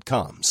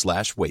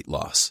 plushcare.com/weight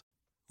loss.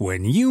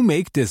 When you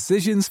make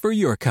decisions for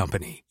your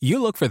company,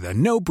 you look for the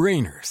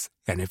no-brainers.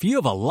 And if you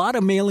have a lot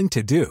of mailing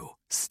to do,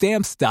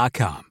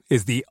 Stamps.com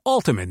is the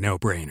ultimate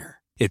no-brainer.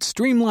 It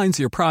streamlines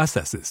your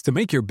processes to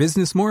make your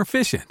business more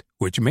efficient,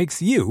 which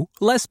makes you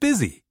less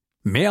busy.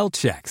 Mail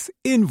checks,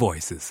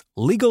 invoices,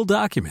 legal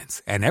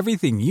documents, and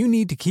everything you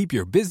need to keep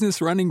your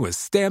business running with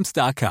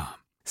Stamps.com.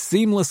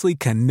 Seamlessly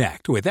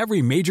connect with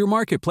every major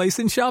marketplace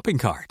and shopping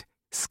cart.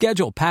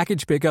 Schedule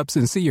package pickups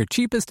and see your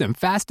cheapest and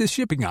fastest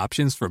shipping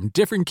options from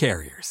different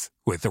carriers,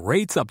 with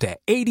rates up to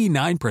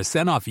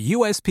 89% off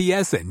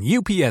USPS and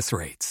UPS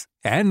rates.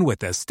 And with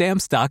the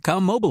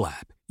Stamps.com mobile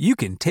app, you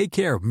can take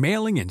care of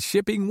mailing and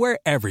shipping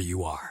wherever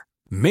you are.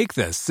 Make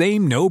the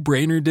same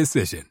no-brainer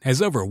decision as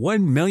over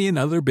 1 million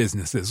other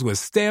businesses with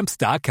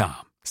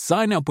Stamps.com.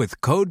 Sign up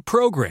with code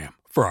PROGRAM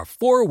for a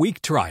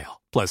 4-week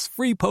trial, plus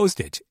free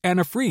postage and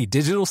a free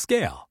digital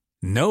scale.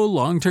 No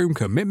long-term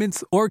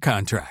commitments or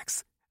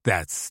contracts.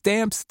 That's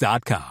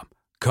Stamps.com.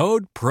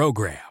 Code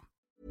PROGRAM.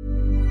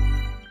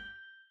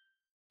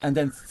 And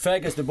then Fer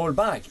gets the ball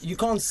back. You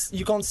can't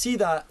see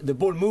that the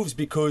ball moves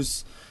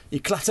because he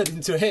clattered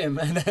into him,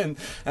 and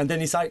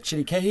then it's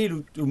actually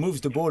Cahill who moves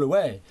the ball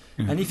away.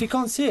 Mm-hmm. And if he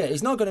can't see it,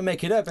 he's not going to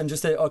make it up and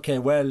just say, okay,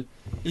 well,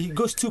 he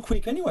goes too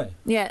quick anyway.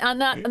 Yeah, and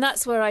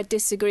that's where I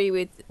disagree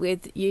with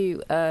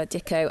you,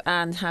 Dicko,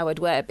 and Howard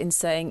Webb in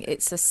saying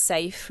it's a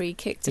safe free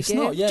kick to give.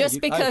 Not, yeah,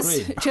 just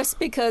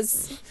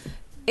because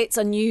it's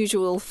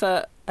unusual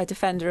for a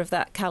defender of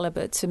that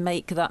calibre to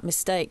make that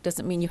mistake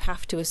doesn't mean you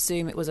have to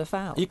assume it was a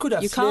foul. He could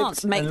have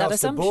can't make that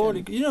assumption. The ball.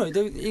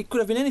 It could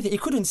have been anything. He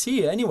couldn't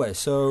see it anyway,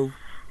 so...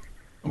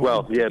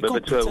 Well, yeah,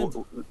 but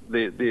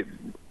the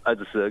as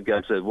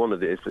Gav said, one of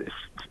the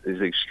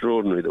it's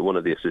extraordinary that one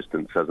of the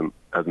assistants hasn't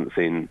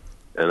seen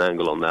an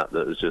angle on that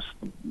has just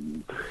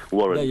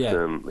warrants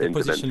the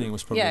positioning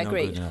was probably not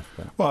good enough.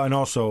 But. Well, and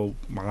also,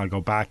 I'll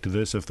go back to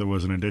this. If there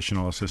was an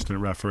additional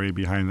assistant referee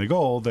behind the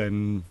goal,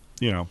 then,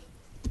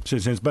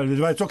 but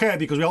it's okay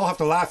because we all have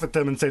to laugh at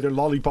them and say they're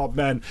lollipop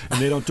men and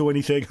they don't do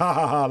anything. Ha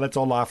ha ha! Let's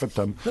all laugh at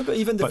them. No, but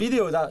even the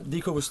video that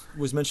Dico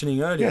was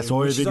mentioning earlier, yes,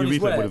 or video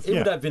replay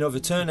would have been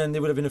overturned and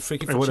there would have been a free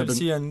kick for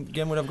Chelsea and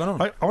game would have gone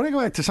on. I want to go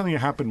back to something that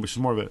happened, which is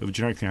more of a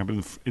generic thing that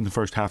happened in the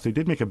first half. They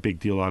did make a big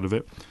deal out of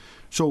it.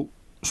 So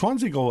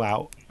Swansea go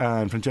out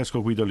and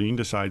Francesco Guidolin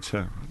decides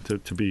to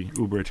be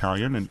uber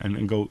Italian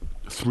and go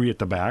 3 at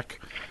the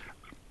back.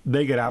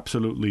 They get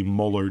absolutely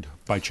mullered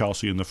by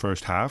Chelsea in the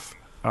first half.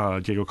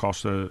 Diego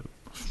Costa,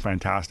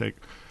 fantastic.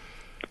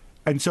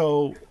 And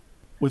so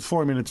with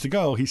 4 minutes to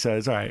go, he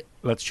says, all right,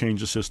 let's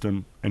change the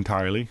system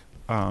entirely,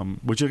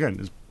 which, again,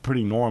 is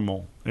pretty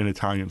normal in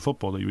Italian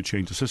football that you would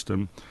change the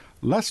system.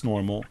 Less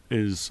normal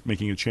is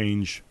making a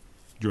change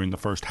during the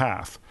first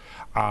half.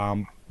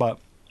 But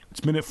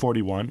it's minute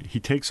 41. He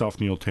takes off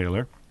Neil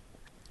Taylor.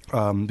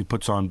 He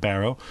puts on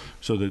Barrow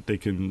so that they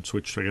can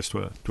switch, I guess, to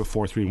a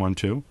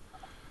 4-3-1-2.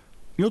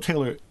 Neil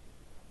Taylor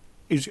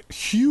is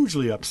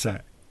hugely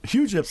upset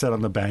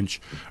on the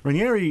bench.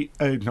 Guidolin,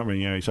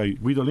 sorry,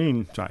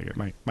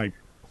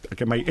 I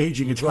get my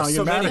aging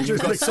Italian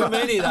managers. So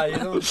many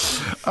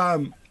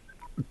that,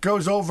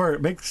 goes over,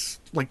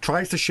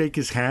 tries to shake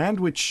his hand,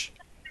 which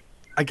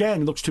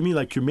again looks to me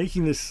like you're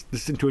making this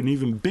into an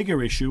even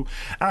bigger issue.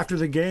 After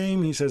the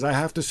game, he says, I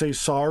have to say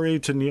sorry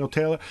to Neil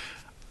Taylor.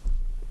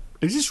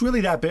 Is this really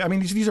that big? I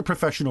mean, these are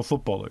professional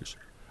footballers,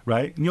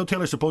 right? Neil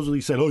Taylor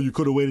supposedly said, you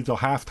could have waited till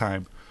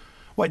halftime.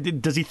 What,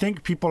 does he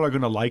think people are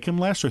going to like him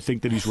less or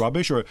think that he's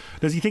rubbish? Or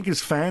does he think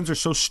his fans are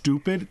so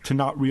stupid to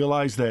not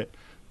realize that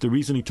the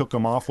reason he took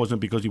him off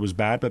wasn't because he was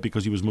bad, but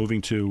because he was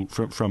moving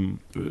from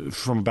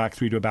a back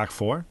three to a back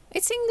four?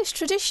 It's English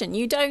tradition.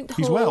 You don't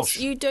He's haul, Welsh.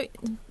 You don't.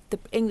 The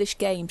English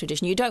game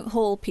tradition. You don't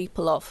haul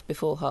people off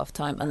before half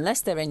time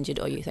unless they're injured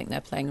or you think they're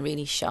playing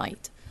really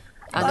shite.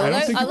 And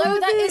although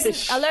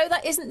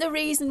that isn't the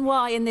reason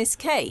why in this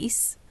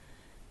case,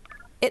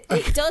 it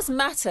does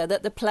matter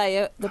that the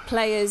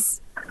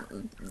player's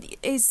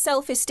his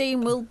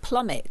self-esteem will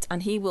plummet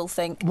and he will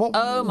think,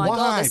 oh my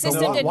God, the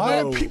system didn't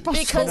work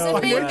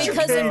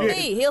because of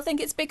me. He'll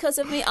think it's because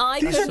of me. I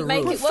couldn't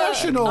make it work.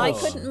 I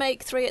couldn't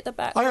make three at the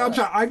back. I'm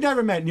sorry, I've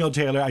never met Neil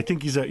Taylor. I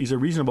think he's a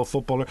reasonable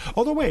footballer.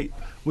 Although, wait,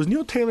 was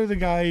Neil Taylor the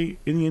guy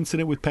in the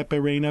incident with Pepe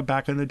Reina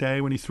back in the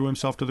day when he threw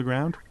himself to the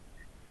ground?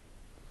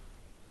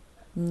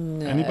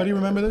 No. Anybody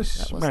remember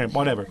this? Right,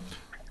 whatever.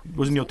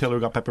 Wasn't Neil Taylor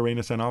who got Pepe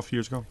Reina sent off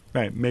years ago?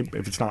 Right, maybe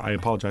if it's not, I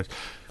apologize.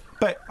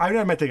 But I've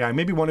never met the guy.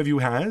 Maybe one of you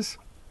has.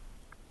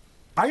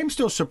 I am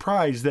still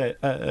surprised that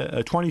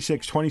a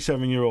 26,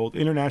 27-year-old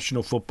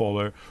international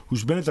footballer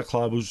who's been at the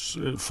club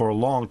for a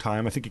long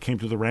time, I think he came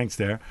through the ranks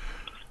there,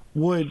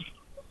 would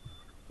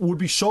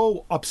be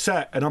so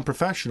upset and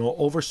unprofessional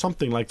over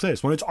something like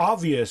this when it's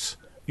obvious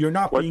you're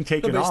not being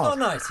taken off. It's not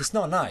nice. It's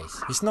not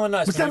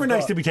nice. It's never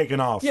nice to be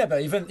taken off. Yeah,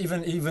 but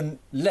even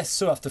less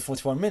so after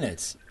 41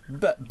 minutes.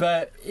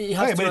 But he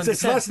has to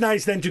it's less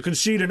nice than to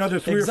concede another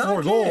 3 or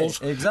 4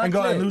 goals and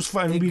go and lose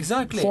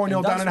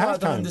 4-0 down at halftime. I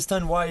don't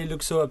understand why he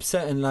looks so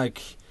upset and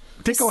like.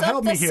 Tico,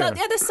 help me here.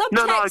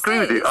 No, I agree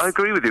with you. I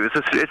agree with you.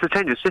 It's a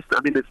change of system.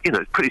 I mean,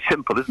 it's pretty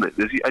simple, isn't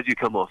it? As you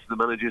come off, the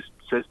manager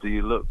says to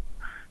you, "Look,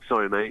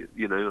 sorry, mate.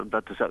 I'm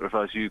bad to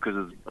sacrifice you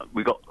because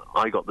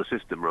I got the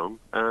system wrong."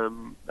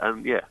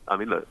 And yeah, I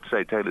mean, look,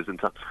 say Taylor's in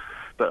touch.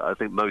 But I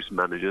think most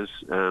managers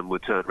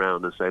would turn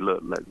around and say,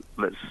 "Look,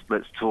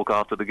 let's talk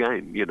after the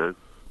game."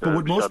 But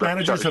would most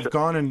managers have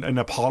gone and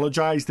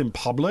apologized in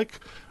public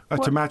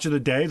to Match of the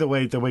Day the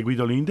way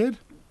Guidolin did?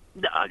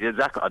 No,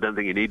 exactly. I don't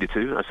think he needed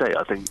to.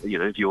 I think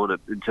if you want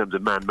to, in terms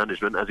of man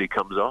management, as he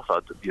comes off,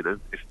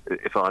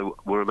 if I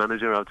were a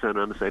manager, I'd turn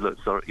around and say, "Look,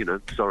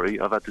 sorry,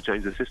 I've had to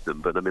change the system."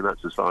 But I mean,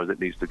 that's as far as it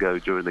needs to go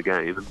during the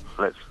game, and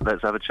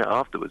let's have a chat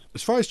afterwards.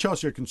 As far as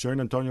Chelsea are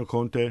concerned, Antonio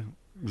Conte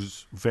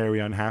was very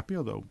unhappy,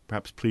 although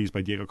perhaps pleased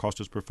by Diego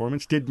Costa's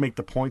performance. Did make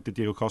the point that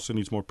Diego Costa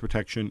needs more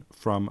protection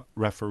from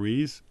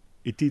referees.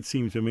 It did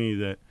seem to me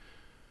that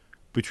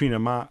between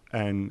Amat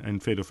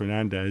and Fedor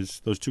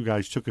Fernandez, those two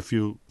guys took a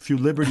few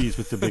liberties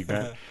with the big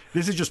man.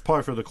 This is just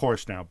par for the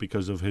course now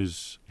because of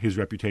his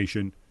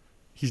reputation.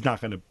 He's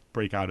not going to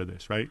break out of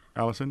this, right,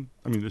 Alison?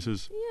 I mean, this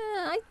is...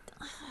 Yeah,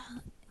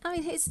 I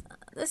mean,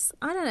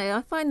 I don't know.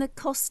 I find the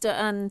Costa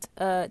and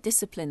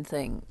discipline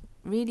thing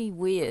really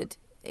weird.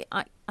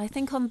 I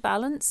think on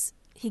balance,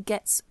 he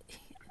gets...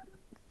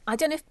 I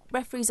don't know if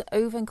referees are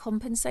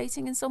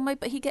overcompensating in some way,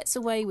 but he gets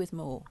away with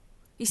more.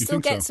 He still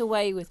gets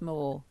away with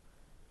more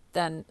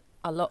than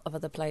a lot of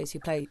other players who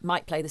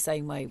might play the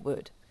same way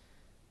would.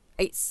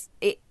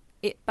 It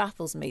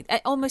baffles me.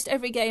 Almost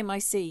every game I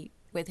see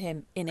with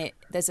him in it,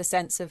 there's a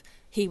sense of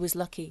he was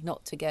lucky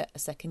not to get a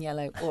second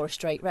yellow or a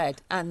straight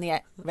red, and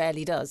yet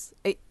rarely does.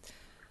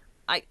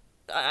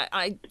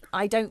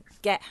 I don't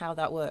get how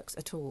that works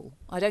at all.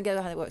 I don't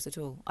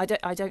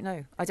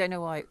know. I don't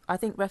know why. I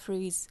think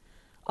referees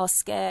are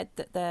scared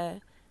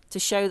that to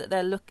show that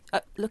they're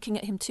looking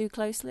at him too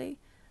closely,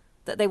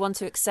 that they want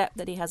to accept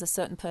that he has a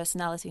certain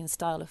personality and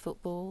style of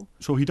football.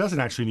 So he doesn't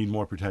actually need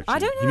more protection. I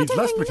don't know. He needs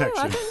less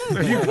protection. I don't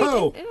know. There you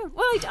go.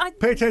 Well,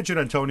 pay attention,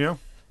 Antonio.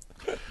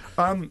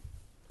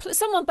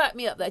 Someone back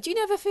me up there. Do you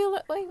never feel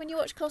that way when you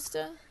watch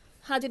Costa?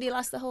 How did he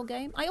last the whole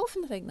game? I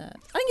often think that.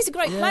 I think he's a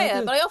great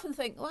player, but I often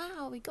think,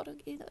 wow,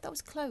 that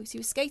was close. He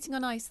was skating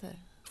on ice there.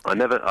 I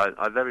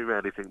very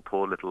rarely think,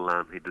 poor little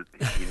lamb. He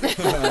needs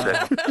more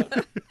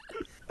protection.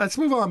 Let's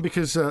move on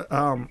because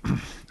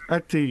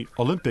at the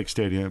Olympic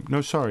Stadium,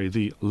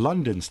 the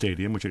London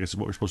Stadium, which I guess is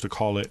what we're supposed to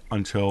call it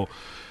until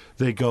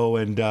they go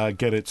and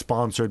get it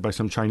sponsored by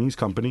some Chinese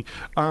company.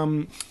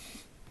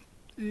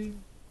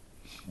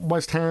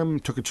 West Ham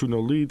took a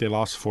 2-0 lead. They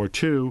lost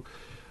 4-2.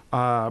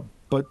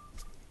 But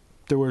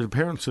there were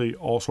apparently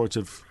all sorts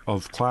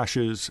of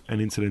clashes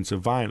and incidents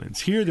of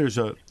violence. Here there's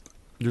a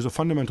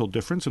fundamental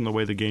difference in the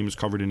way the game is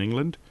covered in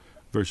England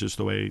versus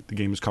the way the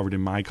game is covered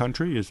in my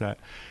country, is that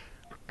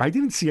I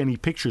didn't see any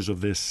pictures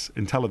of this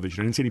in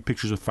television. I didn't see any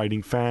pictures of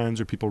fighting fans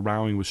or people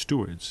rowing with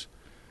stewards.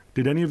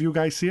 Did any of you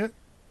guys see it?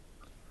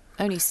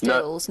 Only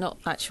stills, not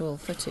actual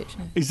footage.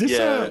 No. Is this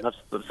I've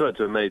spoken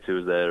to a mate who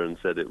was there and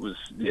said it was,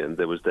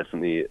 there was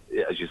definitely,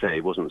 as you say,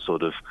 it wasn't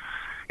sort of,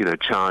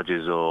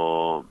 charges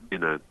or,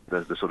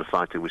 the sort of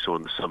fighting we saw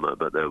in the summer,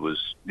 but there was,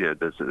 there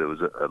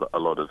was a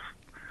lot of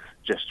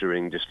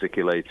gesturing,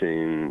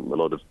 gesticulating, a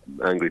lot of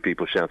angry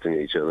people shouting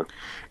at each other.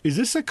 Is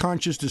this a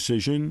conscious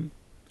decision?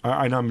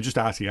 I'm just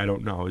asking. I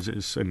don't know.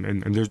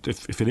 And there's,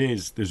 if it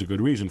is, there's a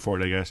good reason for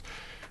it, I guess.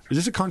 Is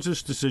this a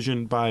conscious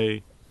decision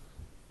by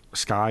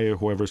Sky or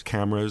whoever's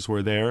cameras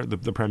were there,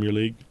 the Premier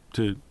League,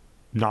 to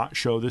not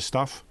show this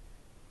stuff?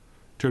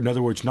 In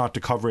other words, not to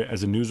cover it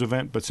as a news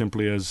event, but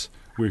simply as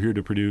we're here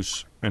to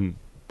produce and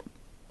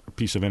a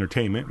piece of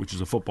entertainment, which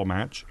is a football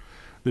match.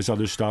 This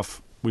other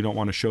stuff, we don't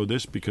want to show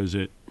this because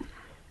it.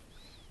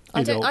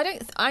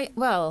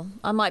 Well,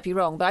 I might be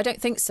wrong, but I don't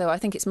think so. I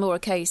think it's more a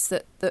case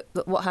that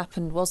what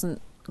happened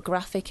wasn't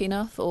graphic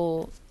enough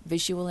or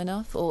visual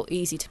enough or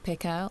easy to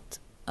pick out,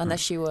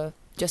 unless you were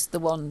just the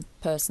one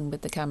person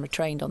with the camera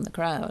trained on the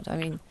crowd. I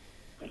mean,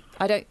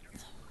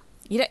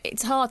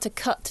 it's hard to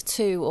cut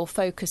to or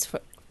focus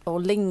or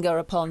linger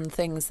upon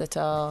things that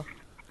are.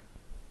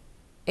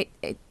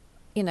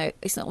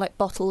 It's not like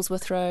bottles were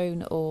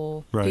thrown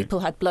or people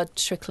had blood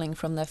trickling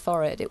from their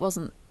forehead. It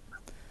wasn't.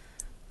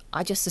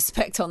 I just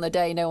suspect on the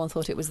day no one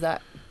thought it was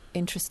that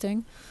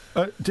interesting.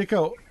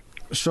 Dicko,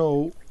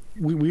 so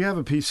we have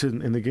a piece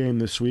in the game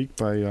this week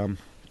by a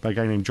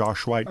guy named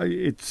Josh White.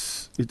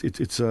 It's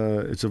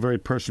a very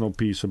personal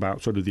piece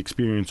about sort of the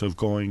experience of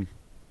going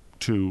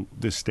to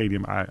this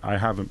stadium. I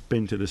haven't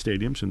been to the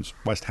stadium since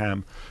West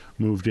Ham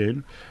moved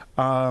in,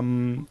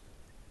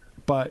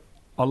 but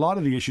a lot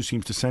of the issue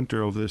seems to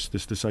center over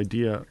this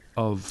idea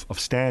of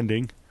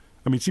standing.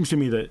 I mean, it seems to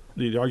me that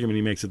the argument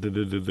he makes is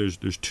that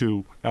there's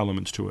two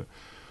elements to it.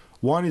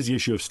 One is the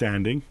issue of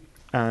standing,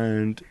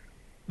 and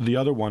the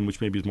other one,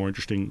 which maybe is more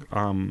interesting,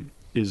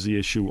 is the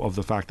issue of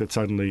the fact that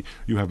suddenly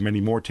you have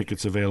many more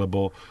tickets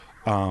available.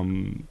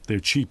 They're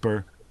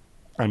cheaper,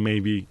 and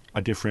maybe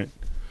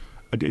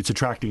it's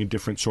attracting a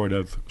different sort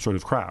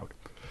of crowd.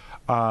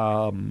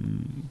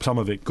 Some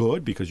of it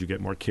good because you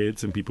get more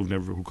kids and people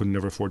who could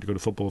never afford to go to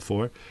football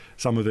before.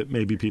 Some of it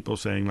may be people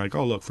saying like,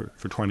 oh look,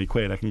 for 20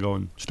 quid I can go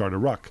and start a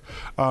ruck.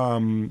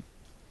 Dicko,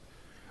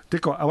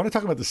 I want to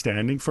talk about the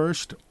standing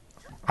first.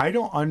 I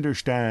don't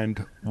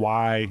understand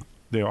why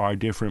there are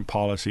different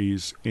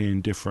policies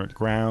in different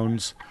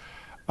grounds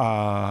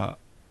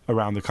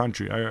around the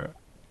country. Well,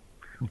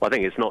 I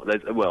think it's not.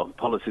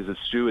 Policies of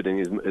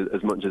stewarding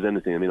as much as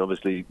anything. I mean,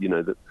 obviously,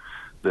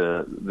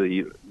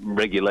 the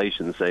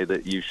regulations say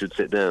that you should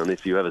sit down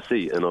if you have a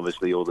seat, and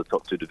obviously all the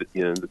top two,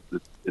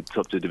 the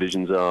top two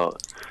divisions are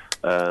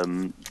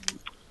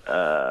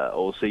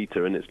all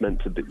seater, and it's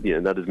meant to be,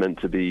 that is meant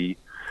to be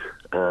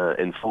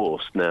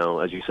enforced. Now,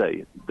 as you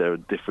say, there are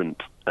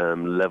different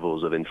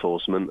levels of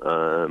enforcement.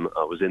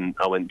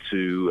 I went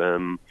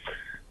to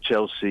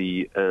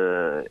Chelsea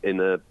in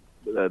the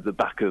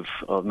back of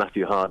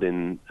Matthew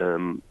Harding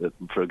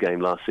for a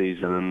game last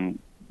season, and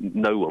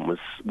no one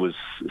was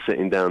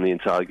sitting down the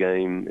entire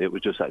game. It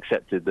was just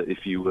accepted that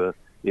if you were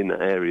in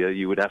that area,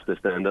 you would have to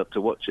stand up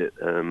to watch it,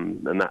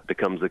 and that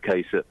becomes the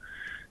case at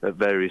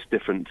various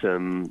different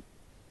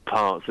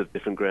parts of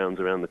different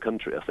grounds around the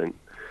country, I think.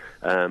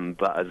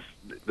 But as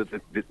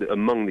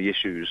among the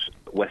issues,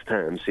 West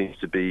Ham seems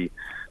to be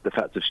the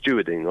fact of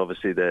stewarding.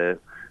 Obviously, they're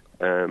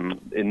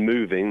in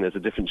moving. There's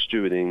a different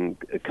stewarding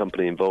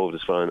company involved,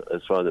 as far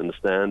as I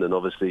understand, and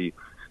obviously.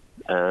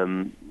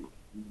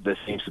 There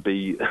seems to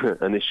be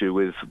an issue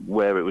with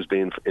where it was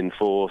being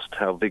enforced,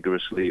 how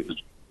vigorously it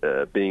was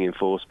being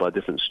enforced by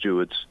different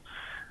stewards,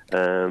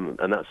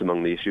 and that's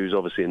among the issues.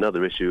 Obviously,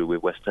 another issue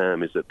with West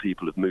Ham is that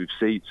people have moved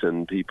seats,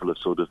 and people have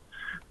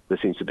there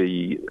seems to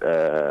be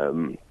a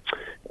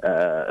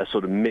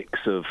sort of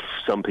mix of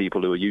some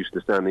people who are used to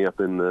standing up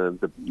in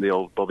the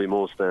old Bobby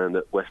Moore stand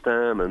at West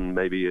Ham, and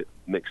maybe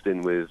mixed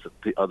in with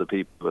other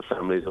people, with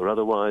families or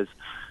otherwise.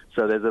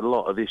 So there's a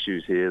lot of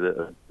issues here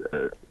that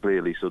are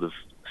really sort of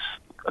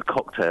a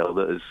cocktail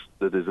that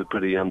is a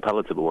pretty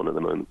unpalatable one at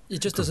the moment. It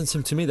just doesn't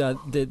seem to me that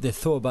they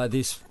thought about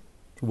this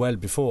well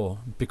before,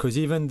 because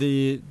even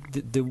the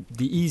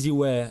easy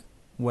way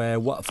where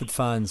Watford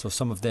fans, or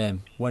some of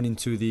them, went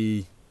into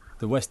the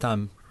West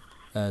Ham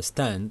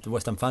stand, the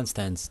West Ham fan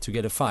stands to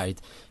get a fight,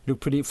 it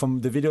looked pretty,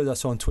 from the videos I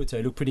saw on Twitter,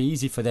 it looked pretty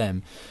easy for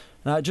them.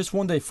 And I just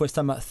wonder if West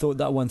Ham had thought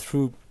that one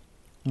through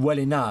well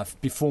enough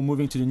before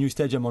moving to the new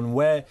stadium on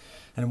where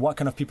and what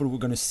kind of people we're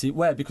going to see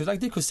where, because like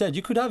Dicko said,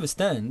 you could have a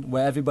stand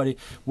where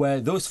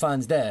those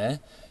fans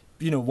there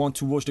want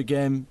to watch the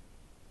game,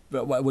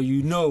 where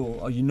you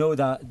know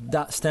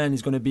that stand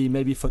is going to be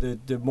maybe for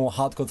the more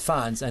hardcore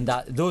fans, and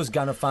that those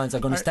kind of fans are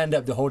going to stand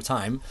up the whole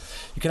time.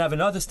 You can have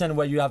another stand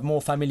where you have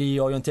more family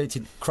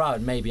orientated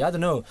crowd, maybe, I don't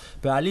know,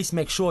 but at least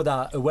make sure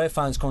that away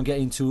fans can't get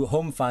into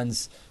home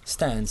fans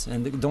stands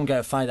and don't get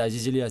a fight as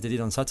easily as they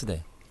did on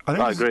Saturday.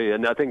 I agree,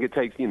 and I think it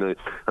takes,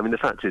 I mean, the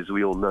fact is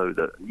we all know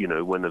that,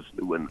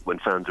 when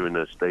fans are in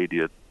a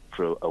stadium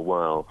for a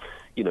while,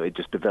 it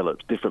just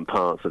develops, different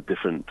parts of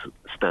different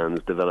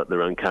stands develop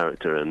their own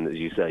character, and as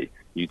you say,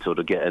 you sort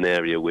of get an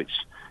area which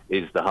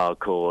is the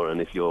hardcore,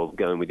 and if you're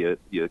going with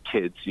your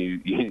kids,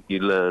 you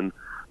learn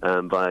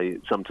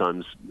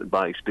sometimes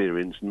by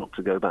experience not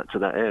to go back to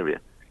that area.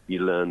 You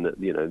learn that,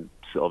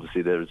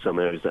 obviously there are some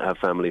areas that have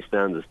family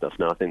stands and stuff.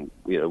 Now, I think,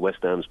 West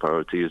Ham's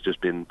priority has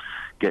just been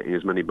getting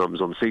as many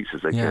bums on seats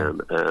as they can.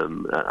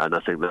 And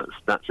I think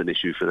that's an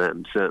issue for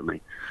them,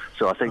 certainly.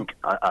 So I think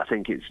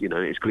it's,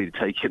 it's clearly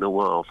taken a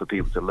while for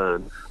people to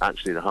learn,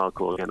 actually, the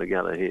hardcore are going to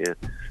gather here.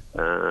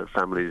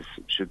 Families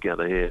should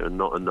gather here, and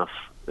not enough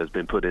has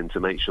been put in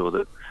to make sure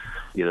that,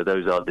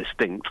 those are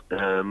distinct.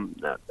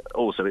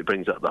 Also, it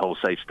brings up the whole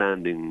safe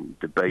standing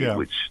debate,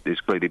 which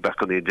is clearly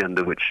back on the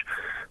agenda, which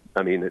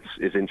I mean,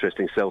 it's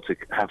interesting.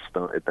 Celtic have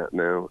started that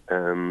now,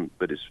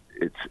 but it's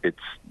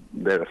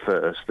they're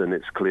first, and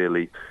it's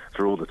clearly,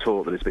 for all the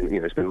talk that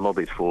it's been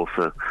lobbied for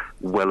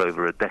well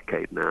over a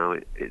decade now.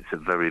 It's a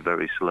very,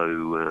 very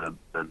slow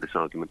this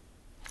argument.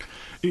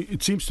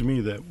 It seems to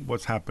me that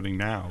what's happening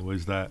now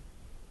is that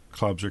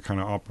clubs are kind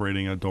of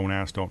operating a don't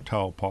ask, don't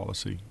tell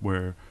policy,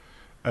 where,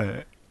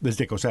 as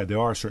Dicko said, there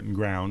are certain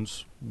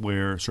grounds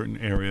where certain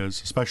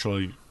areas,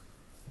 especially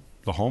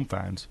the home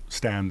fans,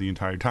 stand the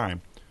entire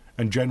time.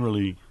 And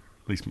generally,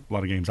 at least a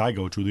lot of games I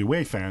go to, the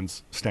away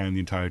fans stand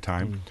the entire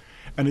time.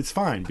 And it's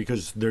fine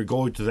because they're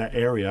going to that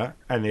area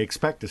and they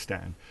expect to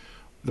stand.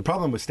 The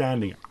problem with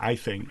standing, I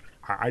think,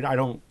 I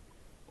don't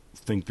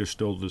think there's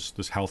still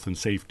this health and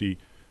safety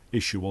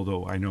issue,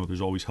 although I know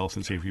there's always health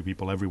and safety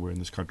people everywhere in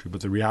this country.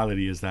 But the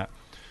reality is that,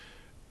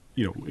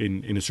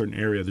 in a certain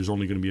area, there's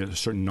only going to be a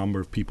certain number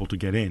of people to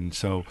get in.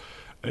 So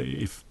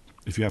if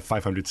you have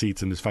 500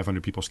 seats and there's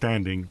 500 people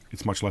standing,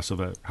 it's much less of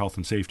a health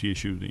and safety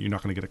issue. You're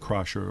not going to get a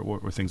crush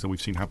or things that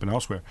we've seen happen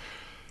elsewhere.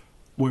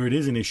 Where it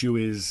is an issue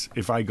is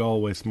if I go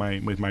with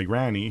my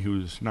granny,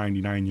 who's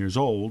 99 years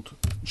old,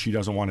 she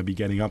doesn't want to be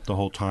getting up the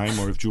whole time,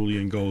 or if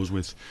Julian goes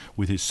with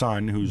his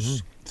son,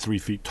 who's 3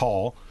 feet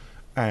tall,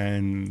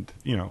 and,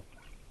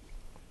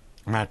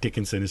 Matt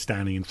Dickinson is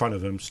standing in front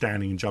of him,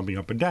 standing and jumping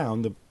up and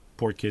down, the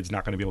poor kid's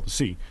not going to be able to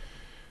see.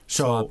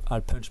 So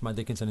I'll punch Matt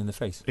Dickinson in the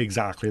face.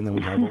 Exactly, and then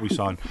we have what we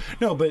saw.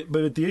 No, but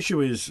the issue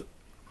is,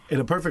 in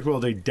a perfect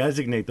world, they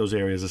designate those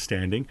areas as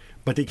standing,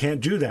 but they can't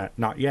do that,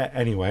 not yet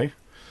anyway.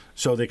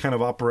 So they kind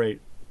of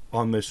operate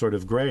on this sort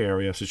of gray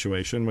area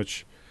situation,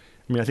 which,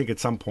 I think at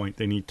some point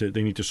they need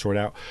to sort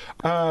out.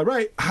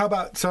 Right, how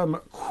about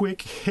some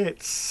quick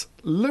hits?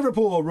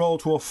 Liverpool roll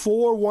to a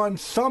 4-1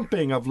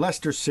 thumping of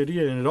Leicester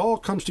City, and it all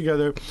comes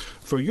together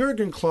for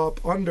Jurgen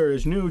Klopp under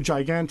his new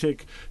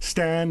gigantic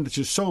stand, which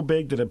is so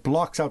big that it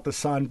blocks out the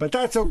sun. But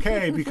that's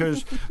okay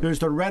because there's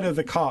the red of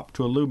the cop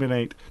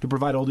to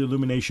provide all the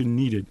illumination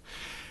needed.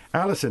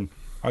 Alison,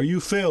 are you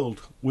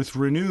filled with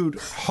renewed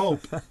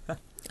hope?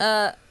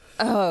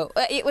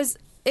 It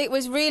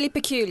was really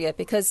peculiar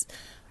because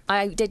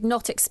I did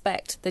not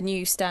expect the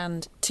new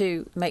stand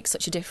to make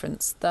such a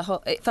difference.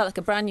 It felt like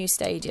a brand new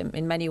stadium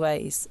in many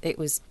ways. It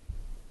was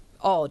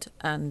odd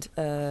and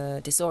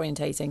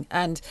disorientating,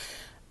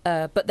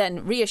 but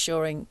then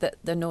reassuring that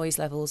the noise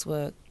levels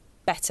were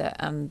better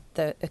and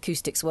the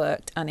acoustics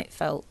worked, and it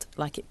felt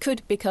like it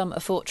could become a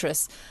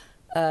fortress.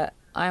 I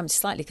am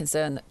slightly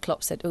concerned that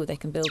Klopp said, they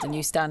can build a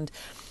new stand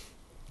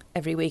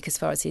every week as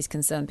far as he's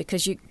concerned,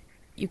 because you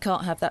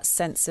can't have that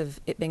sense of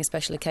it being a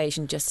special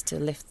occasion just to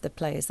lift the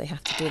players. They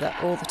have to do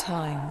that all the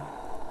time,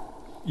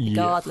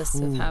 regardless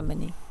of how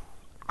many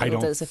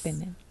builders have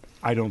been in.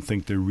 I don't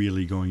think they're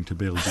really going to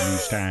build a new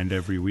stand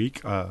every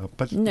week.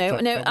 But no,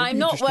 I'm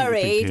not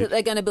worried that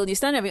they're going to build a new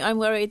stand every week. I'm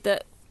worried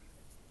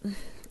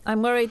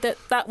that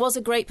that was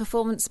a great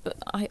performance, but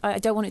I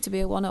don't want it to be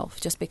a one-off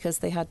just because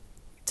they had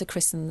to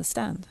christen the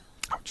stand.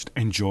 Just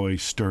enjoy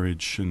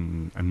Sturridge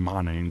and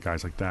Mane and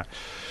guys like that.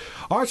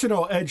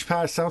 Arsenal edge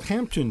past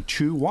Southampton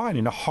 2-1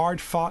 in a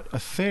hard-fought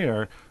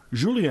affair.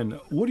 Julian,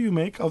 what do you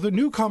make of the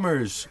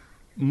newcomers,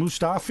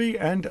 Mustafi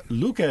and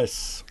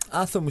Lucas?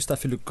 I thought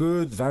Mustafi looked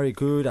good, very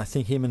good. I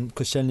think him and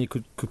Koscielny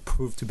could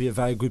prove to be a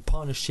very good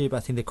partnership. I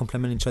think they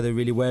complement each other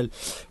really well.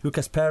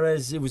 Lucas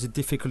Perez, it was a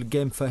difficult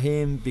game for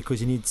him because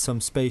he needs some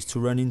space to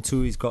run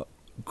into. He's got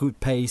good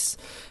pace,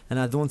 and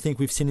I don't think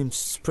we've seen him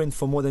sprint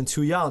for more than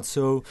 2 yards,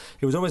 so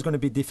it was always going to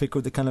be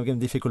difficult, the kind of game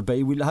difficult, but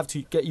he will have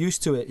to get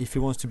used to it if he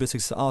wants to be a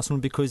success at Arsenal,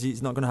 because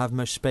he's not going to have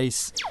much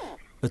space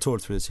at all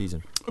through the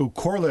season.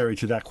 Corollary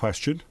to that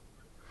question,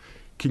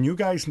 can you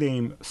guys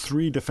name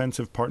 3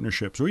 defensive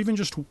partnerships, or even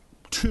just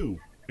 2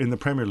 in the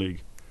Premier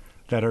League,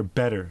 that are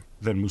better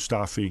than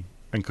Mustafi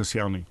and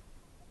Koscielny?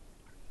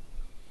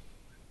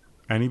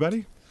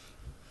 Anybody?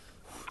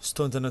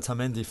 Stones and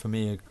Otamendi for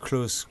me are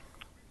close.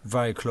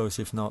 Very close,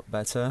 if not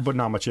better. But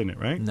not much in it,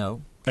 right?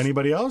 No.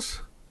 Anybody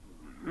else?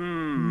 Yeah.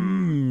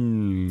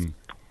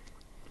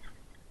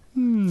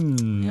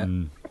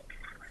 When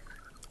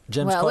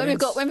we've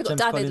got David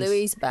Collins.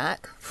 Luiz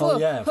back.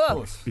 Of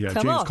course. Yeah,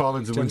 Come James on.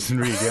 Collins and Winston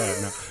Reid.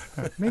 Yeah,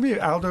 no. Maybe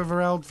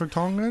Alderweireld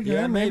Vertonghen.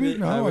 Yeah, maybe.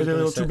 No, are they a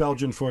little too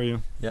Belgian for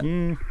you?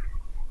 Yeah.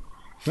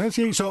 Let's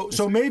see.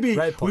 So maybe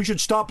we should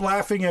stop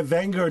laughing at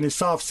Wenger and his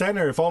soft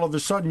center if all of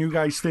a sudden you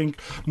guys think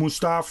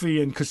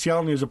Mustafi and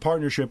Koscielny as a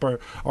partnership are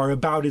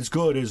about as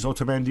good as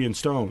Otamendi and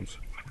Stones.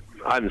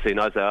 I haven't seen.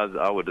 I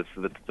would have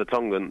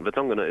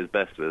Vertonghen at his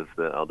best with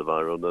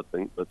Alderweireld, I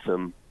think, but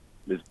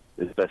his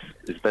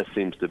best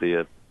seems to be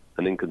an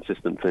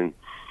inconsistent thing.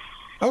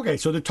 Okay,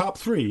 so the top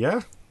 3,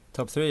 yeah?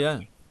 Top 3, yeah.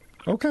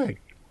 Okay.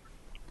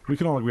 We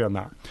can all agree on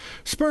that.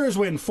 Spurs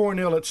win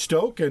 4-0 at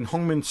Stoke, and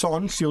Heung-min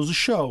Son seals the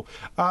show.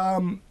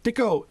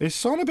 Dicko, is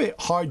Son a bit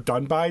hard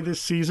done by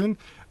this season?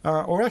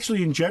 Or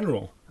actually in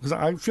general? Because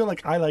I feel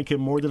like I like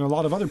him more than a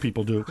lot of other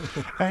people do.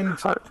 And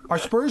are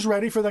Spurs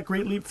ready for that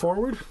great leap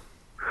forward?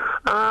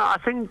 I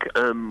think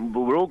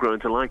we're all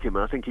growing to like him.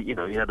 I think he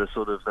had a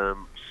sort of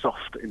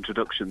soft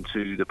introduction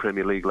to the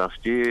Premier League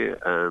last year.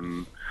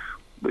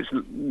 it's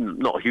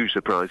not a huge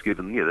surprise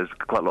given there's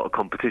quite a lot of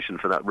competition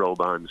for that role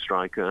behind the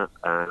striker.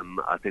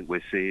 I think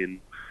we're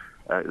seeing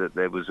that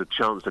there was a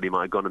chance that he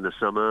might have gone in the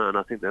summer, and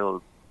I think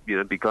they'll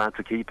be glad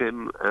to keep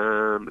him.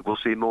 We'll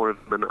see more of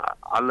him. And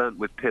I learned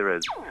with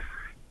Pires,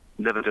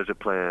 never judge a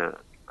player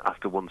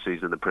after one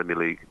season in the Premier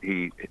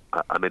League.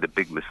 I made a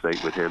big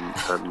mistake with him,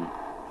 and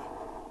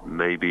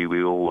maybe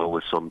we all will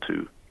with Son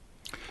too.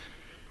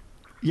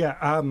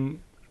 Yeah,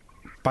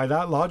 by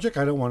that logic,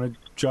 I don't want to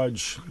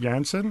judge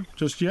Janssen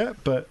just yet,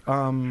 but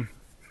I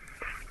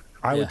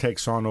would take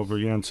Son over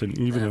Janssen,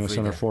 even in a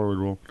centre forward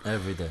role.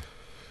 Every day.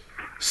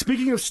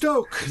 Speaking of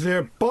Stoke,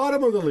 they're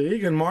bottom of the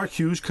league, and Mark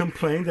Hughes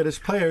complained that his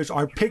players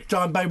are picked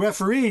on by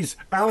referees.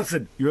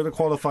 Alison, you're the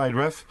qualified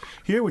ref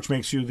here, which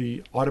makes you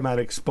the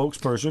automatic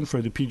spokesperson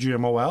for the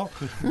PGMOL.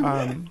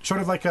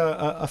 Sort of like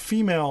a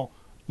female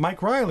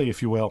Mike Riley,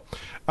 if you will.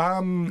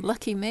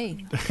 Lucky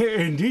me.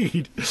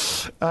 Indeed.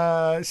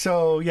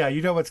 So, yeah,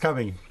 you know what's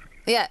coming.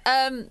 Yeah.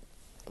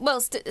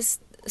 Well,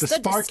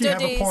 Sparky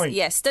have a point.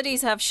 Yes,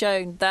 studies have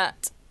shown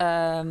that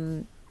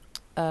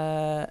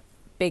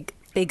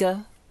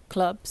bigger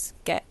clubs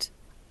get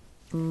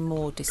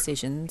more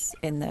decisions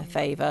in their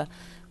favour,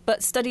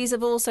 but studies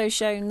have also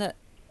shown that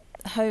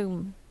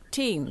home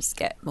teams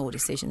get more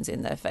decisions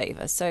in their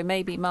favour. So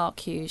maybe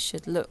Mark Hughes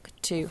should look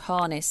to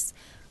harness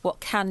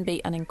what can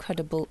be an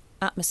incredible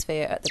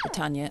atmosphere at the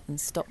Britannia and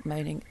stop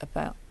moaning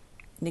about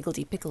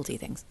niggledy-pickledy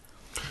things.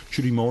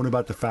 Should he moan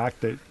about the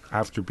fact that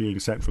after being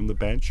sent from the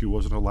bench, he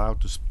wasn't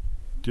allowed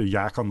to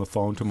yak on the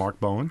phone to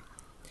Mark Bowen?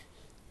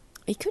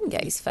 He couldn't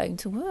get his phone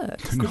to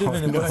work. But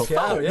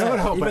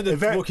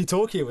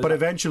walkie-talkie. But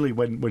eventually,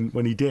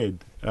 when he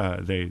did,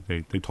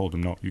 they told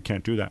him, no, you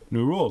can't do that.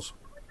 New rules,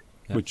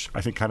 which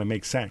I think kind of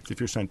makes sense if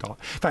you're sent off.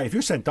 In fact, if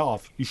you're sent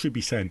off, you should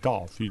be sent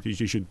off. You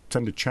should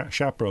send a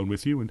chaperone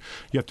with you, and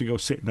you have to go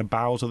sit in the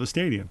bowels of the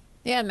stadium.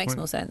 Yeah, it makes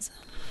more sense.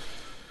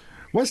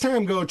 West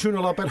Ham go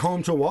 2-0 up at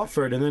home to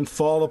Watford and then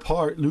fall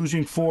apart,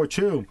 losing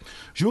 4-2.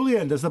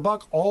 Julien, does the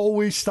buck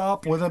always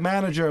stop with a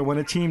manager when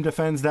a team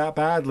defends that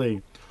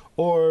badly?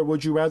 Or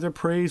would you rather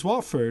praise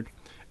Watford?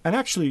 And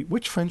actually,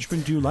 which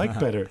Frenchman do you like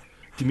better?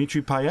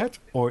 Dimitri Payet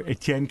or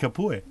Etienne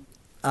Capoue?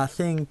 I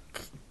think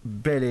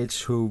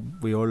Belic, who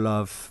we all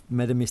love,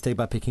 made a mistake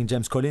by picking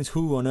James Collins.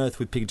 Who on earth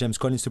would pick James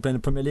Collins to play in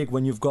the Premier League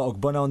when you've got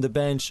Ogbonna on the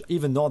bench?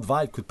 Even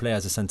Nordvald could play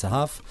as a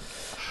centre-half.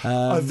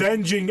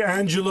 Avenging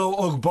Angelo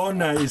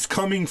Ogbonna is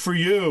coming for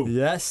you.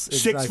 Yes,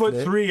 exactly.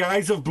 6'3",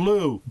 eyes of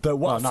blue. But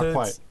Watford, not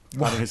quite.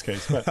 Not in his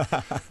case.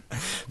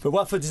 But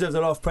Watford deserves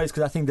a lot of praise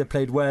because I think they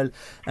played well,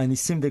 and it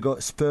seemed they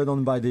got spurred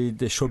on by the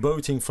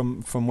showboating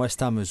from West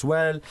Ham as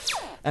well.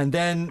 And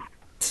then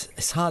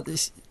it's hard.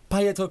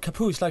 Payet or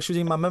Capoue, it's like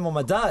choosing my mum or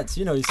my dad.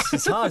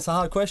 It's hard. It's a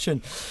hard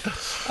question.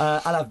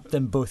 I'll have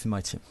them both in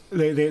my team.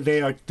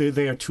 They are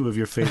two of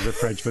your favourite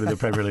Frenchmen in the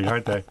Premier League,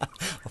 aren't they?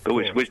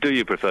 Which do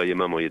you prefer, your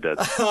mum or your dad?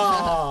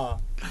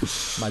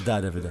 My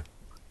dad every day.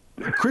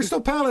 Crystal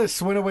Palace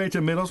went away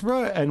to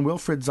Middlesbrough, and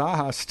Wilfried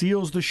Zaha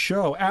steals the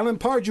show. Alan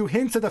Pardew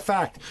hints at the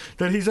fact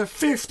that he's a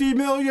 £50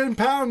 million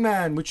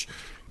man, which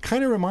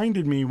kind of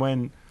reminded me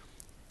when,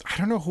 I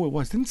don't know who it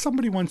was. Didn't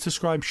somebody once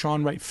describe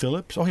Sean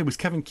Wright-Phillips? Oh, it was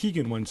Kevin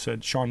Keegan once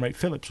said Sean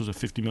Wright-Phillips was a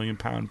 £50 million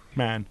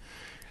man.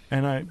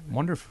 And I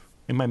wonder if,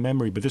 in my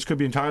memory, but this could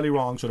be entirely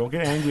wrong, so don't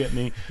get angry at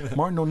me.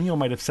 Martin O'Neill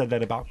might have said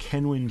that about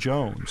Kenwyn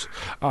Jones.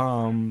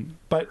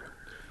 But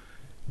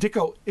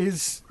Dicko,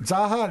 is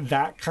Zaha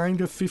that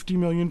kind of £50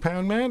 million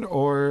man,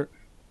 or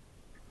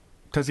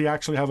does he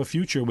actually have a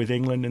future with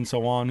England and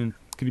so on, and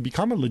can he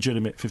become a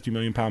legitimate £50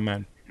 million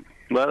man?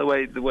 Well, the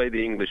way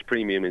the English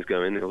premium is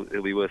going,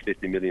 it'll be worth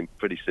 50 million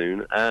pretty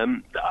soon.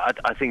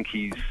 I think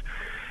he's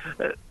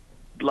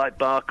like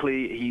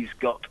Barkley. He's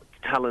got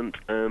talent,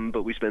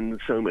 but we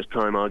spend so much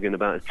time arguing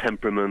about his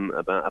temperament,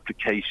 about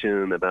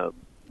application, about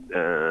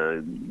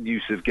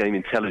use of game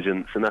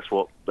intelligence, and that's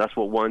what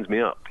winds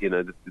me up.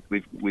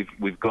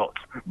 We've got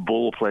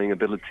ball playing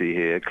ability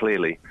here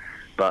clearly,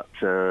 but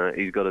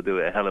he's got to do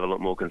it a hell of a lot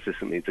more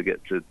consistently to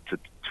get to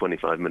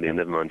 25 million,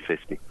 never mind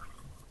 50.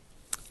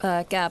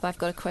 Gab, I've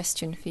got a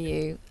question for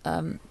you.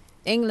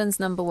 England's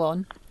number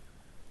one,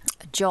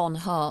 John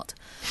Hart,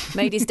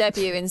 made his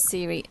debut in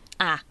Serie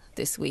A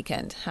this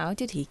weekend. How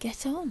did he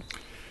get on?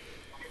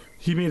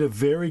 He made a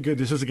very good,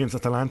 this was against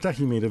Atalanta,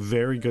 he made a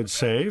very good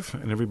save,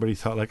 and everybody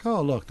thought like,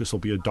 oh, look, this will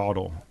be a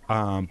dawdle.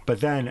 But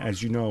then,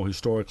 as you know,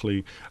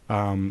 historically,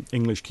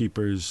 English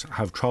keepers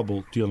have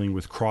trouble dealing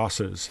with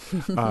crosses.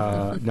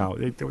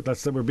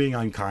 We're being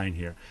unkind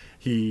here.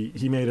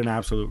 He made an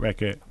absolute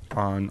racket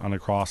on a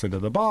cross into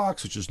the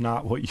box, which is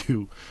not what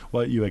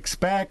you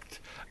expect.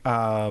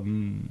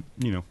 And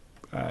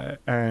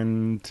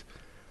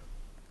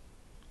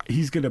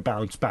he's going to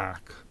bounce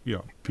back.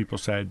 People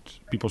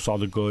saw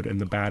the good and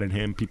the bad in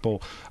him.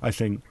 People, I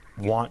think,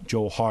 want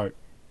Joe Hart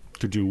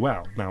to do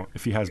well. Now,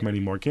 if he has many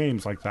more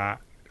games like that,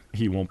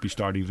 he won't be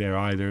starting there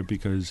either,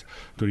 because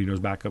Torino's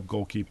backup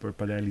goalkeeper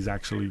Padelli's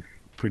actually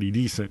pretty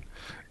decent.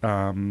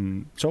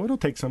 So it'll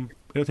take some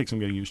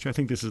getting used to. I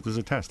think this is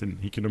a test, and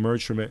he can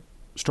emerge from it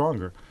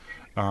stronger.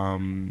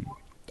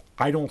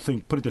 I don't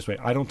think, put it this way,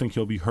 I don't think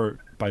he'll be hurt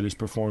by this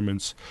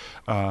performance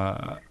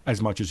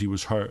as much as he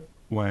was hurt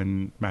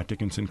when Matt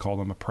Dickinson called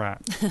him a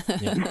prat.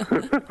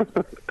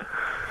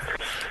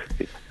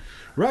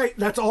 Right,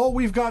 that's all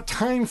we've got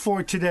time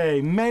for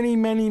today. Many,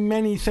 many,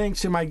 many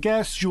thanks to my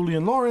guests,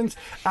 Julian Lawrence,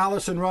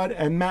 Alison Rudd,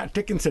 and Matt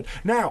Dickinson.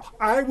 Now,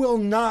 I will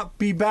not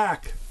be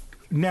back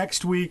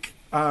next week.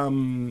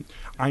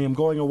 I am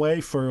going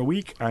away for a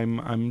week.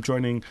 I'm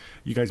joining,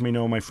 you guys may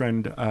know my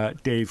friend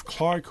Dave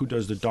Clark, who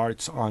does the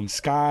darts on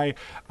Sky.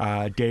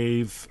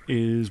 Dave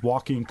is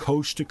walking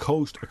coast to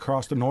coast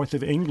across the north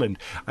of England.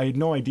 I had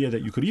no idea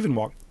that you could even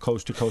walk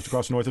coast to coast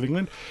across the north of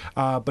England,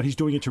 but he's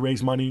doing it to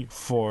raise money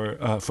for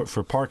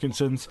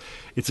Parkinson's.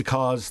 It's a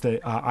cause that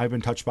I've been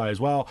touched by as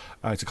well.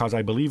 It's a cause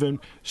I believe in.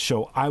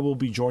 So I will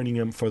be joining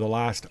him for the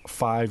last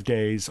 5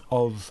 days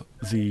of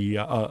the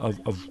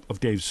of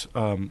Dave's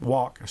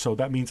walk. So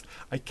that means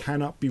I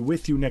cannot be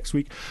with you next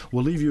week.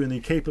 We'll leave you in the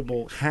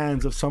capable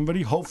hands of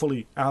somebody,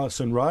 hopefully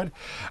Alison Rudd.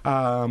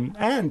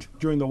 And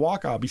during the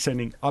walk, I'll be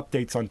sending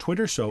updates on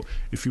Twitter. So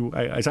if you,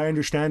 as I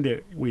understand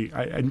it,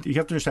 and you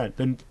have to understand,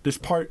 then this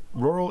part,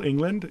 rural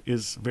England,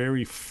 is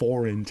very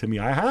foreign to me.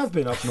 I have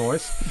been up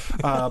north,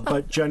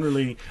 but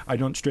generally I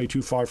don't stray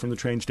too far from the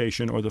train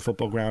station or the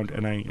football ground,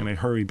 and I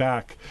hurry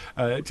back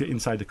to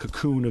inside the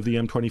cocoon of the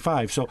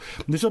M25. So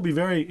this will be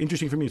very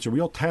interesting for me. It's a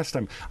real test.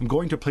 I'm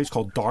going to a place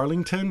called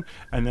Darlington,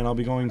 and then I'll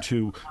be going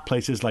to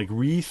places like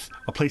Reeth,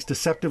 a place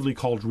deceptively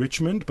called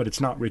Richmond, but it's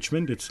not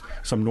Richmond. It's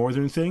some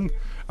northern thing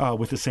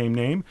with the same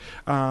name.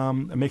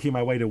 I'm making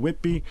my way to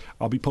Whitby.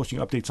 I'll be posting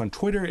updates on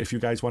Twitter if you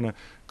guys want to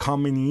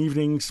come in the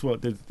evenings. Well,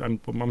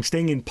 I'm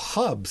staying in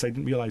pubs. I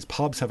didn't realize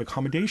pubs have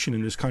accommodation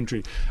in this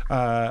country,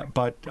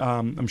 but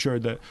I'm sure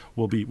that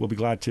we'll be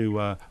glad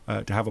to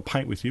have a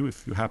pint with you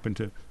if you happen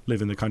to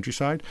live in the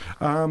countryside.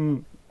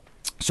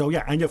 So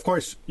yeah, and of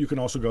course you can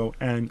also go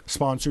and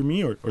sponsor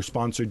me or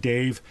sponsor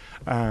Dave.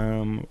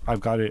 I've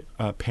got it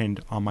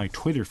pinned on my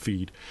Twitter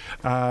feed.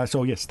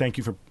 So yes, thank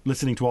you for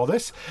listening to all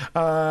this.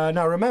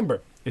 Now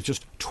remember, it's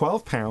just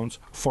 £12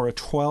 for a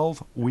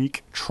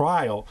 12-week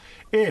trial.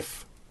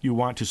 If you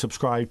want to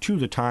subscribe to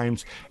The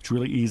Times, it's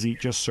really easy.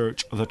 Just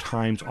search The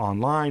Times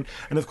online.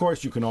 And of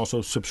course, you can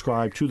also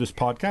subscribe to this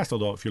podcast,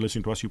 although if you're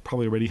listening to us, you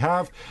probably already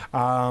have.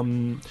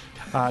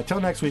 Till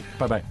next week.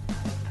 Bye-bye.